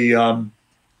was who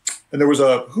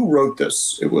wrote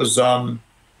this? It was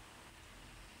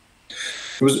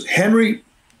Henry,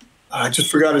 I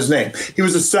just forgot his name. He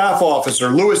was a staff officer,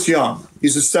 Lewis Young.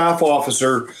 He's a staff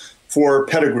officer for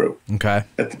Pettigrew. Okay.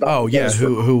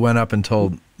 Who went up and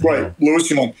told. Right, Lewis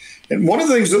Young. And one of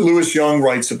the things that Lewis Young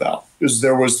writes about is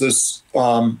there was this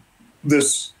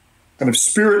this kind of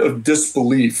spirit of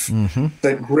disbelief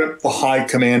that gripped the high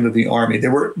command of the Army. They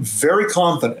were very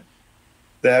confident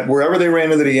that wherever they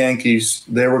ran into the Yankees,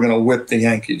 they were going to whip the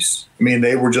Yankees.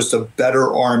 They were just a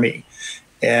better army.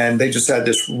 And they just had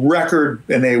this record,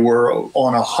 and they were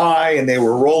on a high, and they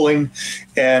were rolling.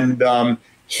 And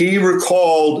he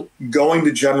recalled going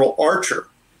to General Archer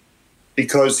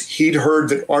because he'd heard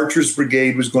that Archer's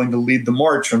brigade was going to lead the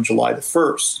march on July the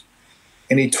 1st.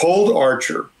 And he told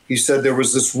Archer, he said there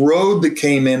was this road that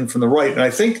came in from the right. And I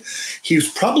think he was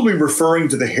probably referring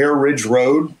to the Hare Ridge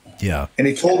Road. Yeah. And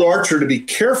he told Archer to be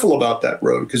careful about that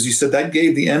road because he said that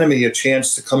gave the enemy a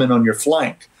chance to come in on your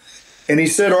flank. And he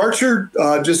said Archer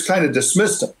just kind of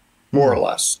dismissed him, more or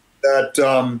less.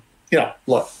 That,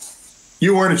 look,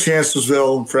 you weren't at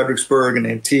Chancellorsville and Fredericksburg and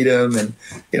Antietam, and,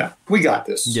 we got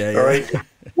this. Yeah. All right?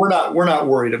 We're not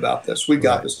worried about this. We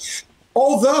got this.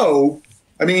 Although,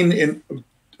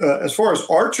 as far as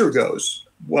Archer goes,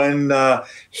 when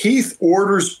Heath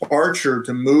orders Archer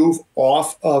to move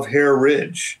off of Hare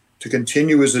Ridge to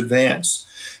continue his advance,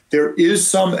 there is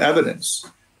some evidence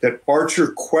that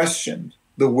Archer questioned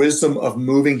the wisdom of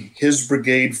moving his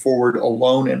brigade forward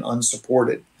alone and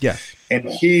unsupported. Yeah. And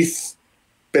Heath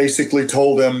basically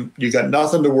told him, you got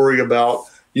nothing to worry about.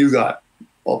 You got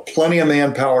plenty of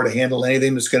manpower to handle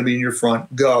anything that's going to be in your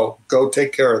front. Go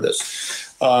take care of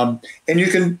this. And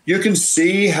you can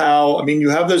see how, you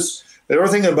have this, the other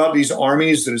thing about these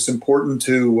armies that is important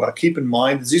to keep in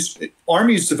mind is these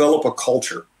armies develop a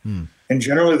culture. And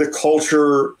generally the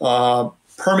culture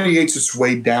permeates its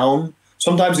way down.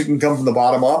 Sometimes it can come from the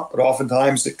bottom up, but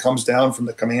oftentimes it comes down from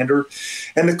the commander.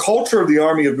 And the culture of the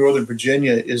Army of Northern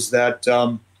Virginia is that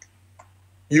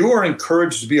you are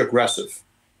encouraged to be aggressive.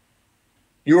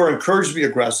 You are encouraged to be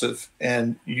aggressive,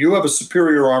 and you have a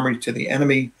superior army to the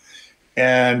enemy.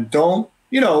 And don't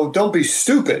be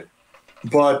stupid,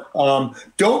 but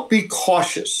don't be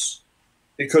cautious,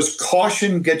 because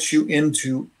caution gets you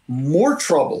into more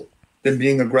trouble than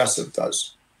being aggressive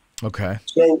does. Okay.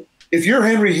 So if you're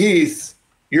Henry Heath,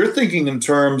 you're thinking in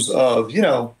terms of,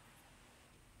 you're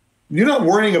not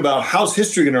worrying about how's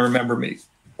history going to remember me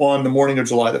on the morning of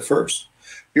July the 1st.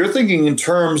 You're thinking in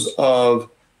terms of,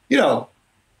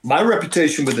 my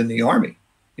reputation within the Army,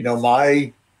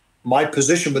 my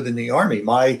position within the Army,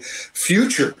 my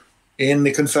future in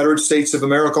the Confederate States of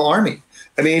America Army.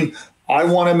 I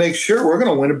want to make sure we're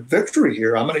going to win a victory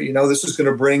here. I'm going to, this is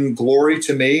going to bring glory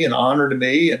to me and honor to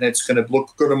me, and it's going to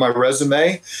look good on my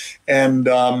resume. And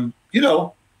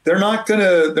they're not going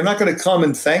to come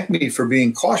and thank me for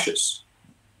being cautious.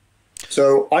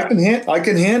 So I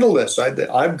can handle this.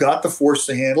 I've got the force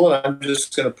to handle it. I'm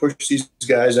just going to push these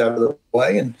guys out of the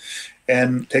way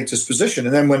and take this position.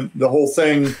 And then when the whole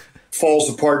thing falls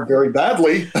apart very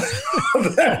badly,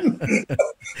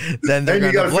 then they're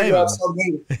going to blame him.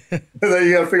 Then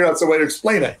you got to figure out some way to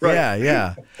explain it. Right?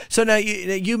 Yeah. So now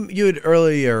you had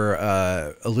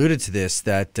earlier alluded to this,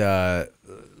 that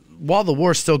while the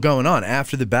war's still going on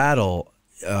after the battle,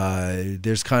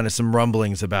 there's kind of some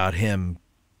rumblings about him,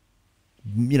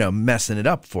 messing it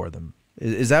up for them.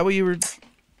 Is that what you were?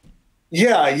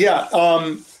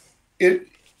 Yeah.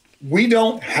 We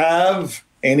don't have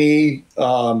any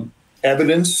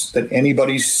evidence that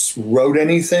anybody wrote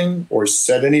anything or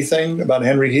said anything about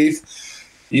Henry Heath.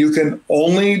 You can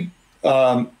only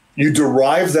you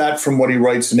derive that from what he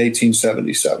writes in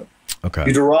 1877. Okay.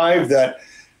 You derive that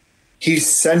he's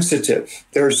sensitive.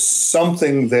 There's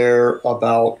something there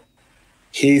about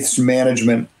Heath's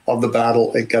management of the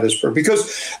battle at Gettysburg,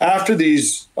 because after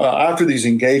these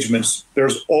engagements,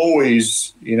 there's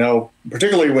always,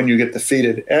 particularly when you get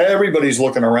defeated, everybody's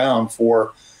looking around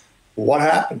for what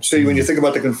happened. So when you think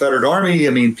about the Confederate Army,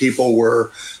 I mean, people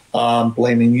were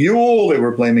blaming Ewell, they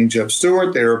were blaming Jeb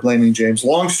Stuart, they were blaming James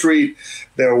Longstreet.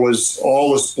 There was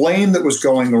all this blame that was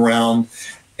going around,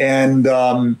 and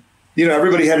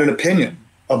everybody had an opinion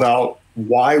about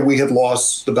why we had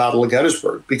lost the Battle of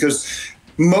Gettysburg, because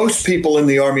most people in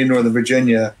the Army of Northern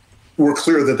Virginia were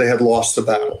clear that they had lost the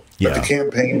battle, that the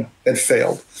campaign had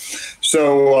failed.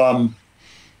 So,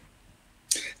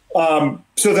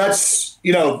 so that's,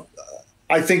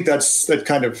 I think that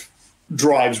kind of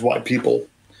drives why people,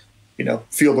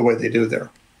 feel the way they do there.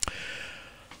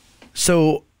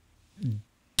 So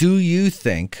do you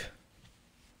think,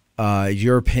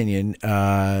 your opinion,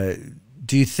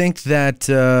 do you think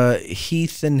that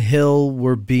Heath and Hill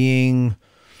were being,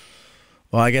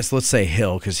 well, I guess let's say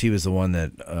Hill, because he was the one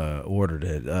that ordered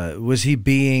it. Was he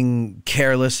being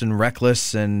careless and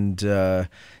reckless and,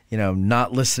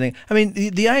 not listening? I mean,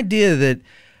 the idea that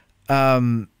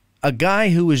a guy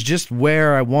who was just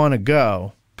where I want to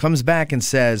go comes back and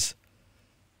says,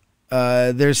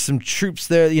 there's some troops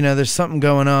there, there's something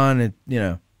going on,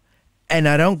 and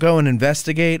I don't go and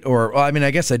investigate, or, well, I mean,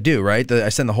 I guess I do, right? I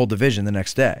send the whole division the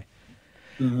next day.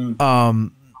 Mm-hmm.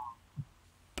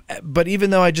 But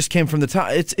even though I just came from the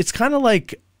top, it's kind of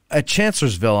like at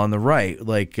Chancellorsville on the right.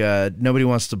 Like nobody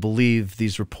wants to believe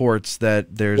these reports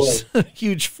that there's a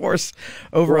huge force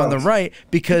over on the right,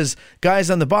 because guys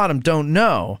on the bottom don't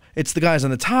know. It's the guys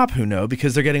on the top who know,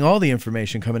 because they're getting all the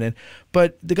information coming in.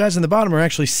 But the guys on the bottom are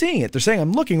actually seeing it. They're saying,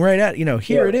 "I'm looking right at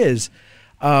here it is."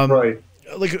 Right.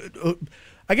 Like,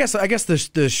 I guess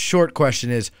the short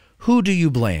question is, who do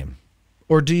you blame,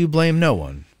 or do you blame no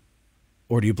one,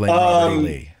 or do you blame Robert E.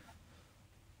 Lee?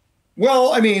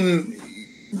 Well, I mean,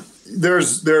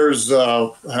 there's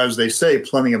as they say,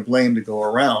 plenty of blame to go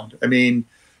around. I mean,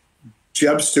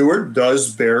 Jeb Stuart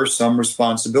does bear some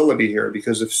responsibility here,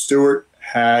 because if Stuart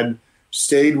had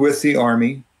stayed with the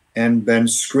Army and been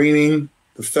screening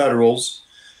the Federals,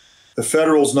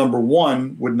 number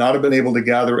one, would not have been able to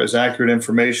gather as accurate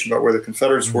information about where the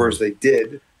Confederates were as they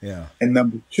did. Yeah. And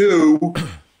number two,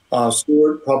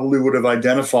 Stuart probably would have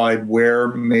identified where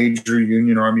major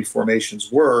Union Army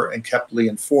formations were and kept Lee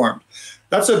informed.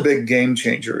 That's a big game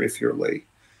changer if you're Lee.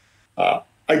 I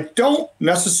don't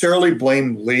necessarily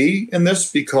blame Lee in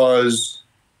this, because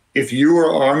if you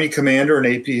are Army commander and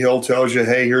A.P. Hill tells you,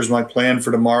 hey, here's my plan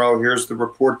for tomorrow, here's the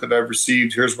report that I've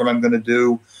received, here's what I'm going to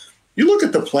do, you look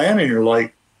at the plan and you're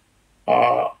like,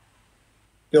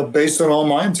 based on all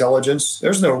my intelligence,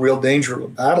 there's no real danger of a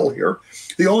battle here.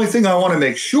 The only thing I want to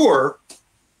make sure,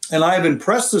 and I've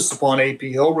impressed this upon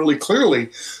A.P. Hill really clearly,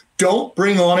 don't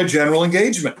bring on a general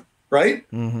engagement, right?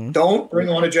 Mm-hmm. Don't bring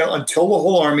on a general until the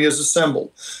whole army is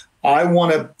assembled. I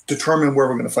want to determine where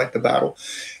we're going to fight the battle.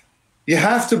 You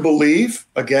have to believe,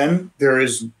 again,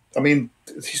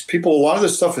 these people, a lot of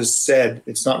this stuff is said.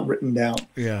 It's not written down.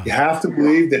 Yeah. You have to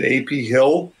believe that A.P.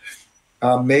 Hill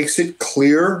makes it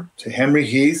clear to Henry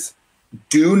Heath,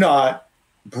 do not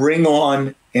bring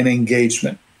on an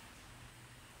engagement.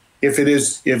 If it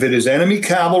is enemy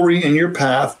cavalry in your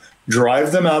path,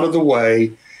 drive them out of the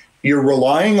way. You're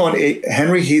relying on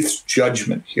Henry Heath's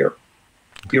judgment here.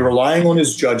 You're relying on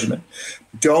his judgment.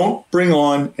 Don't bring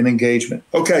on an engagement.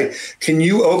 Okay, can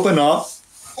you open up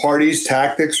Hardee's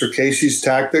tactics or Casey's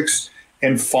tactics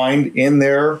and find in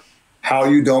there how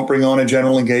you don't bring on a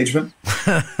general engagement?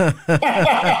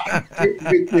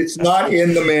 It's not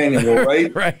in the manual,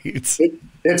 right? Right.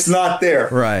 It's not there.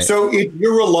 Right. So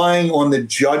you're relying on the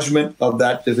judgment of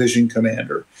that division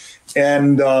commander.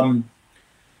 And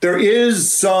there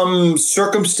is some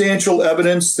circumstantial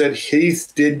evidence that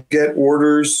Heath did get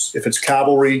orders. If it's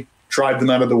cavalry, drive them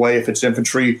out of the way. If it's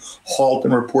infantry, halt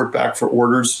and report back for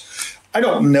orders. I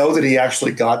don't know that he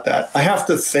actually got that. I have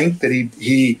to think that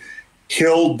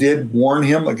Hill did warn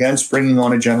him against bringing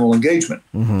on a general engagement.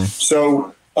 Mm-hmm.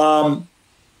 So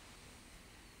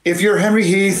if you're Henry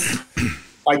Heath,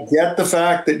 I get the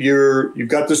fact that you've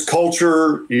got this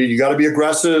culture, you got to be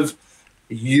aggressive.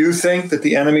 You think that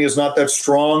the enemy is not that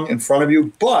strong in front of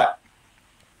you, but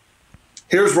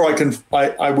here's where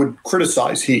I would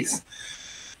criticize Heath.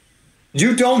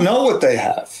 You don't know what they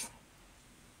have.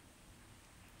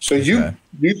 So you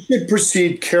should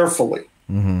proceed carefully.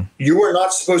 You are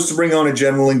not supposed to bring on a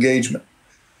general engagement.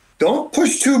 Don't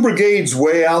push 2 brigades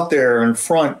way out there in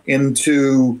front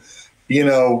into,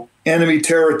 enemy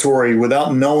territory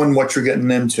without knowing what you're getting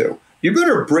into. You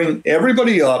better bring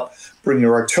everybody up, bring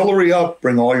your artillery up,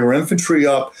 bring all your infantry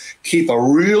up, keep a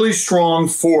really strong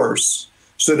force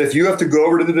so that if you have to go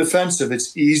over to the defensive,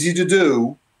 it's easy to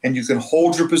do, and you can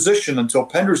hold your position until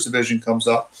Pender's division comes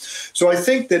up. So I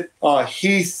think that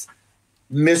Heath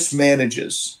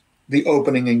mismanages the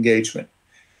opening engagement.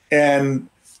 And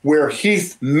where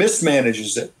Heath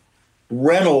mismanages it,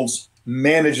 Reynolds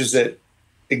manages it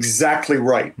exactly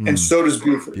right. And so does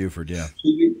Buford. Buford, yeah.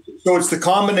 So it's the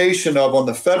combination of, on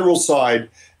the Federal side,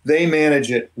 they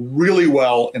manage it really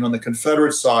well, and on the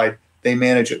Confederate side, they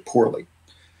manage it poorly.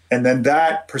 And then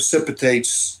that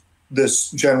precipitates this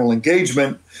general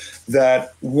engagement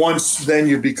that once then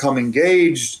you become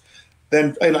engaged,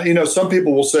 then, some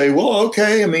people will say, well,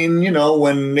 okay,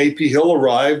 when A.P. Hill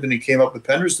arrived and he came up with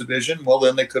Pender's division, well,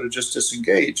 then they could have just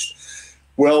disengaged.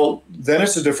 Well, then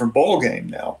it's a different ballgame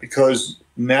now, because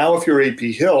now if you're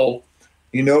A.P. Hill,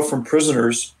 you know from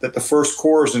prisoners that the First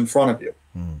Corps is in front of you.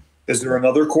 Is there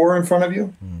another corps in front of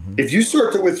you? If you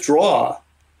start to withdraw,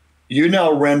 you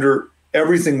now render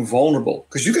everything vulnerable,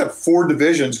 because you got 4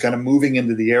 divisions kind of moving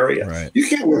into the area. Right. You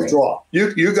can't withdraw.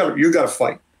 You got to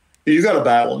fight. You got a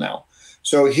battle now.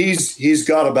 So he's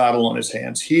got a battle on his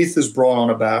hands. Heath has brought on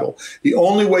a battle. The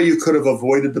only way you could have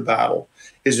avoided the battle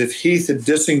is if Heath had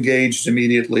disengaged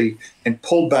immediately and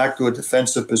pulled back to a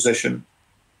defensive position,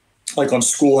 like on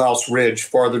Schoolhouse Ridge,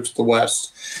 farther to the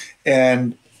west,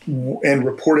 and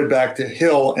reported back to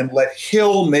Hill and let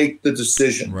Hill make the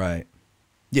decision. Right.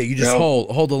 Yeah, you just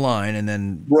hold the line and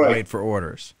then wait for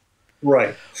orders.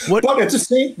 Right. But at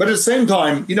the same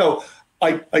time,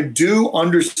 I do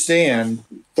understand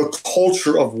the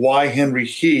culture of why Henry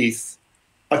Heath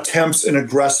attempts an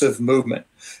aggressive movement.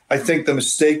 I think the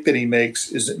mistake that he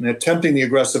makes is in attempting the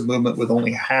aggressive movement with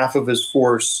only half of his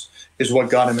force is what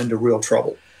got him into real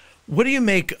trouble. What do you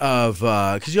make of,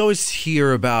 because you always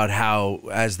hear about how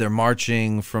as they're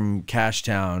marching from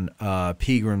Cashtown,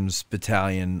 Pegram's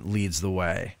battalion leads the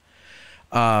way.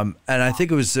 And I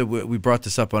think it was, we brought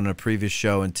this up on a previous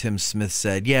show, and Tim Smith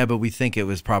said, yeah, but we think it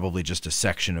was probably just a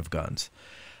section of guns.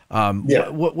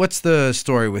 What's the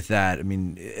story with that? I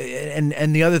mean,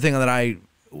 and the other thing that I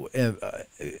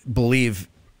believe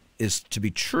is to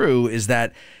be true is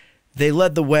that they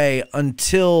led the way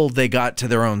until they got to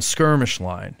their own skirmish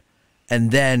line,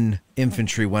 and then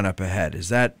infantry went up ahead. Is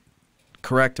that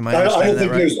correct? Am I understanding that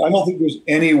right? I don't think there's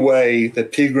any way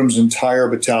that Pegram's entire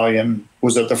battalion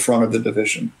was at the front of the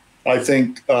division. I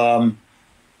think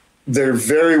there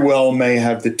very well may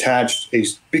have detached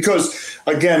because,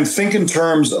 again, think in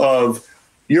terms of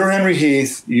you're Henry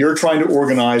Heath, you're trying to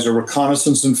organize a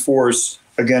reconnaissance and force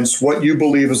against what you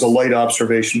believe is a light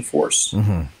observation force.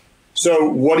 Mm-hmm. So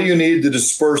what do you need to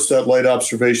disperse that light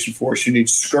observation force? You need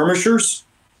skirmishers,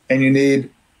 and you need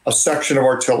a section of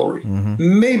artillery,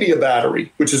 maybe a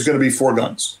battery, which is going to be 4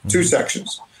 guns, 2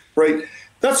 sections, right?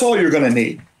 That's all you're going to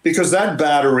need, because that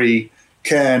battery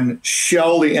can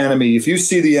shell the enemy. If you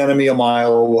see the enemy a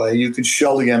mile away, you can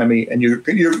shell the enemy, and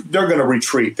they're going to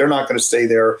retreat. They're not going to stay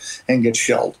there and get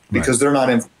shelled because they're not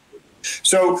in.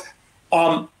 So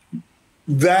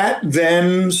that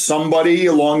then somebody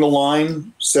along the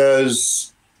line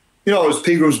says, it was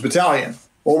Pegram's battalion.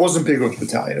 Well, it wasn't Pegram's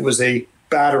battalion. It was a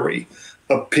battery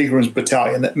of Pegram's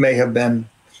battalion that may have been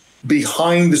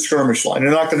behind the skirmish line.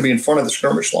 They're not going to be in front of the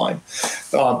skirmish line.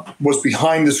 Was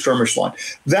behind the skirmish line.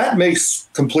 That makes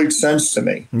complete sense to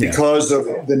me because of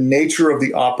the nature of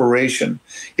the operation.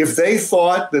 If they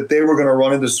thought that they were going to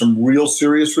run into some real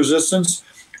serious resistance,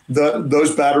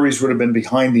 those batteries would have been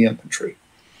behind the infantry.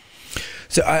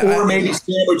 So maybe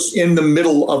sandwiched in the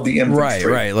middle of the infantry.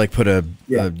 Right. Like put a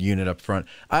unit up front.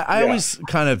 I always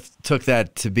kind of took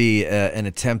that to be an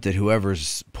attempt at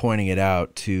whoever's pointing it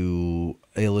out to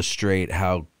illustrate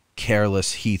how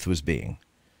careless Heath was being.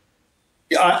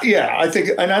 I think,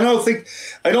 and I don't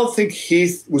think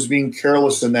Heath was being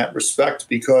careless in that respect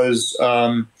because,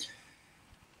 one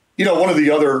of the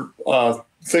other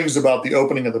things about the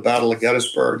opening of the Battle of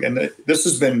Gettysburg, and this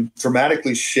has been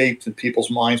dramatically shaped in people's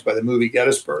minds by the movie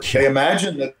Gettysburg. They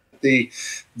imagine that the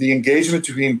engagement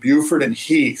between Buford and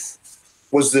Heath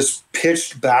was this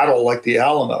pitched battle like the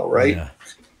Alamo, right? Yeah.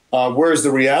 Whereas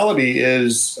the reality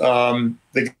is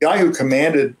the guy who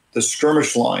commanded the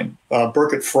skirmish line,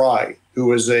 Burkett Fry, who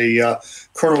was a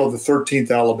colonel of the 13th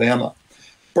Alabama.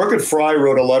 Burkett Fry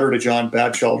wrote a letter to John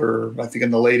Batchelder, I think in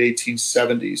the late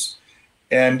 1870s.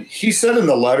 And he said in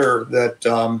the letter that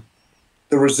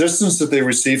the resistance that they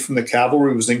received from the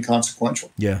cavalry was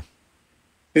inconsequential. Yeah.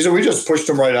 He said, we just pushed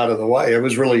them right out of the way. It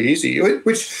was really easy,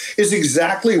 which is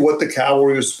exactly what the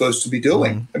cavalry was supposed to be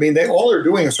doing. Mm-hmm. I mean, all they're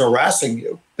doing is harassing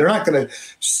you. They're not going to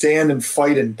stand and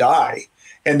fight and die.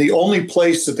 And the only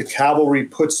place that the cavalry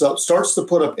starts to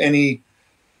put up any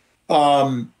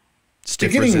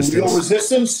beginning real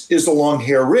resistance is along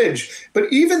Hare Ridge.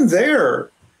 But even there,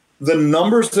 the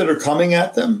numbers that are coming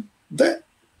at them, they're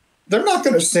not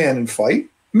going to stand and fight.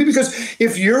 I mean, because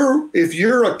if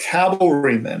you're a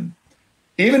cavalryman,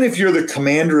 even if you're the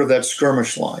commander of that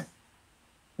skirmish line,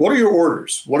 what are your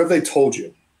orders? What have they told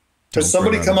you? Has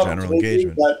somebody come up and told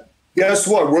you that, guess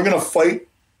what, we're going to fight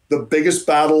the biggest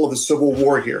battle of the Civil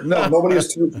War here? No, nobody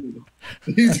has told you.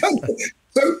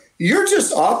 So you're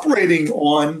just operating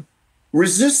on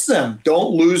resist them.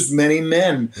 Don't lose many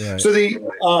men. Right. So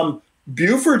the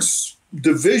Buford's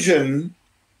division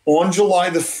on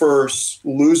July the 1st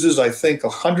loses, I think,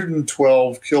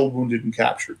 112 killed, wounded, and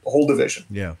captured, the whole division.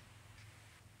 Yeah.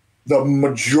 The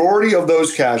majority of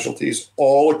those casualties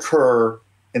all occur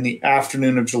in the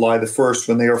afternoon of July the 1st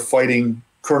when they are fighting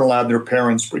Colonel Abner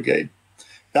Perrin's brigade.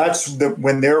 That's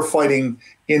when they're fighting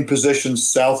in positions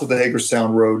south of the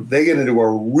Hagerstown Road. They get into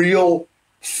a real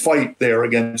fight there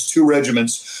against two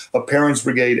regiments of Perrin's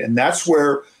brigade, and that's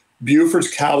where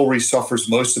Buford's cavalry suffers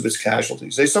most of its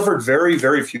casualties. They suffered very,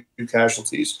 very few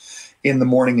casualties in the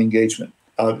morning engagement.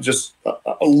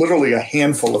 Literally a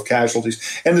handful of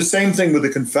casualties. And the same thing with the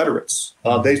Confederates.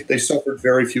 They suffered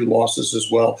very few losses as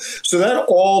well. So that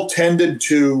all tended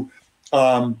to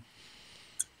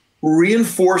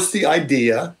reinforce the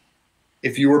idea,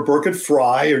 if you were Burkett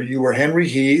Fry or you were Henry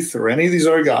Heath or any of these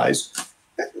other guys,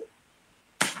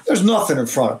 there's nothing in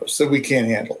front of us that we can't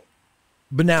handle.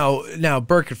 But now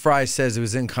Burkett Fry says it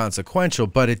was inconsequential,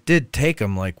 but it did take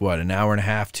him an hour and a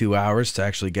half, 2 hours to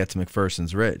actually get to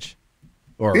McPherson's Ridge.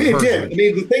 It did. I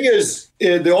mean, the thing is,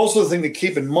 the thing to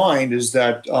keep in mind is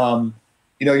that,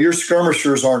 your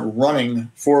skirmishers aren't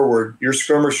running forward. Your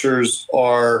skirmishers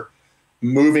are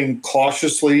moving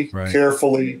cautiously, right,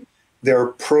 carefully. They're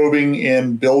probing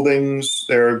in buildings.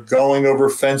 They're going over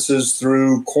fences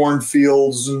through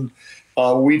cornfields and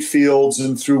wheat fields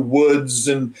and through woods.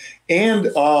 And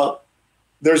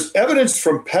there's evidence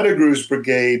from Pettigrew's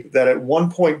brigade that at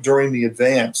one point during the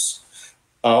advance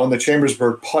on the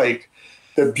Chambersburg Pike,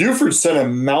 that Buford sent a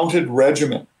mounted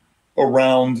regiment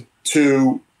around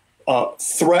to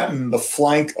threaten the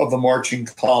flank of the marching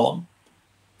column.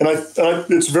 And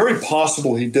it's very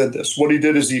possible he did this. What he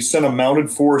did is he sent a mounted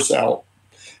force out,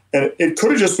 and it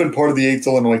could have just been part of the 8th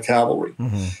Illinois Cavalry.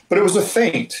 Mm-hmm. But it was a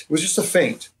feint. It was just a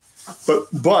feint.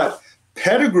 But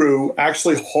Pettigrew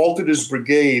actually halted his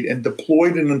brigade and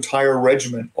deployed an entire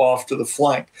regiment off to the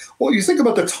flank. Well, you think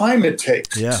about the time it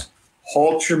takes. Yeah.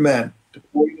 Halt your men.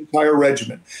 Deploy an entire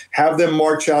regiment, have them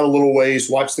march out a little ways,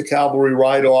 watch the cavalry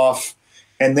ride off,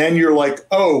 and then you're like,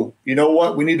 oh, you know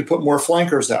what? We need to put more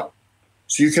flankers out.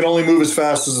 So you can only move as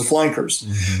fast as the flankers.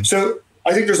 Mm-hmm. So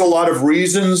I think there's a lot of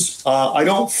reasons. I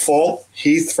don't fault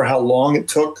Heath for how long it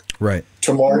took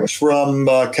to march from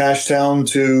Cashtown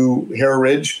to Hare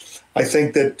Ridge. I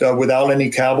think that without any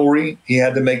cavalry, he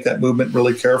had to make that movement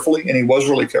really carefully, and he was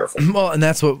really careful. Well, and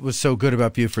that's what was so good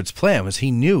about Buford's plan, was he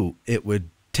knew it would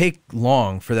take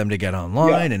long for them to get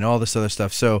online and all this other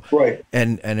stuff. So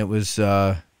and it was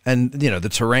and the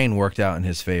terrain worked out in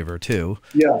his favor too.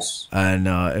 Yes. And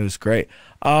it was great.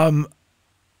 All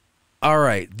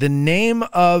right. The name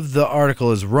of the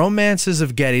article is Romances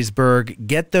of Gettysburg.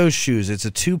 Get those shoes. It's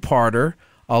a 2-parter.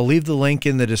 I'll leave the link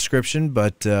in the description,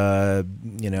 but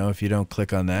if you don't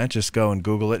click on that, just go and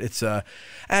Google it. It's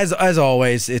as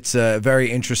always, it's a very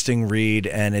interesting read,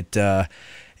 and it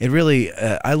really,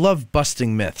 I love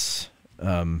busting myths,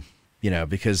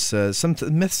 because some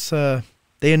myths,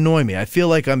 they annoy me. I feel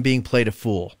like I'm being played a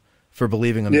fool for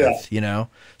believing a myth,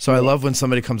 So I love when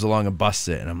somebody comes along and busts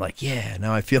it, and I'm like, yeah,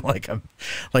 now I feel like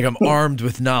I'm armed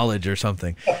with knowledge or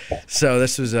something. So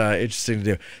this was interesting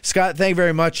to do. Scott, thank you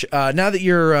very much. Now that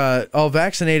you're all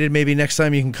vaccinated, maybe next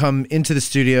time you can come into the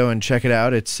studio and check it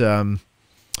out. It's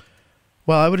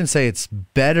well, I wouldn't say it's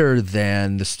better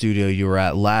than the studio you were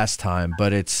at last time,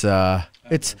 but it's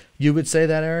you would say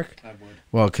that, Eric? I would.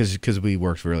 Well, because we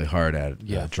worked really hard at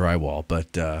drywall,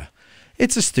 but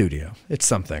it's a studio. It's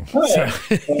something. Oh, yeah.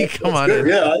 So, come on in.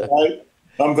 Yeah,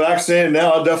 I'm vaccinated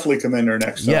now. I'll definitely come in there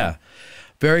next time. Yeah,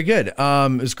 very good. It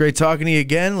was great talking to you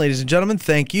again, ladies and gentlemen.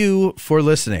 Thank you for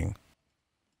listening.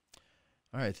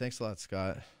 All right, thanks a lot,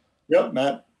 Scott. Yep,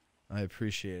 Matt. I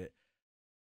appreciate it.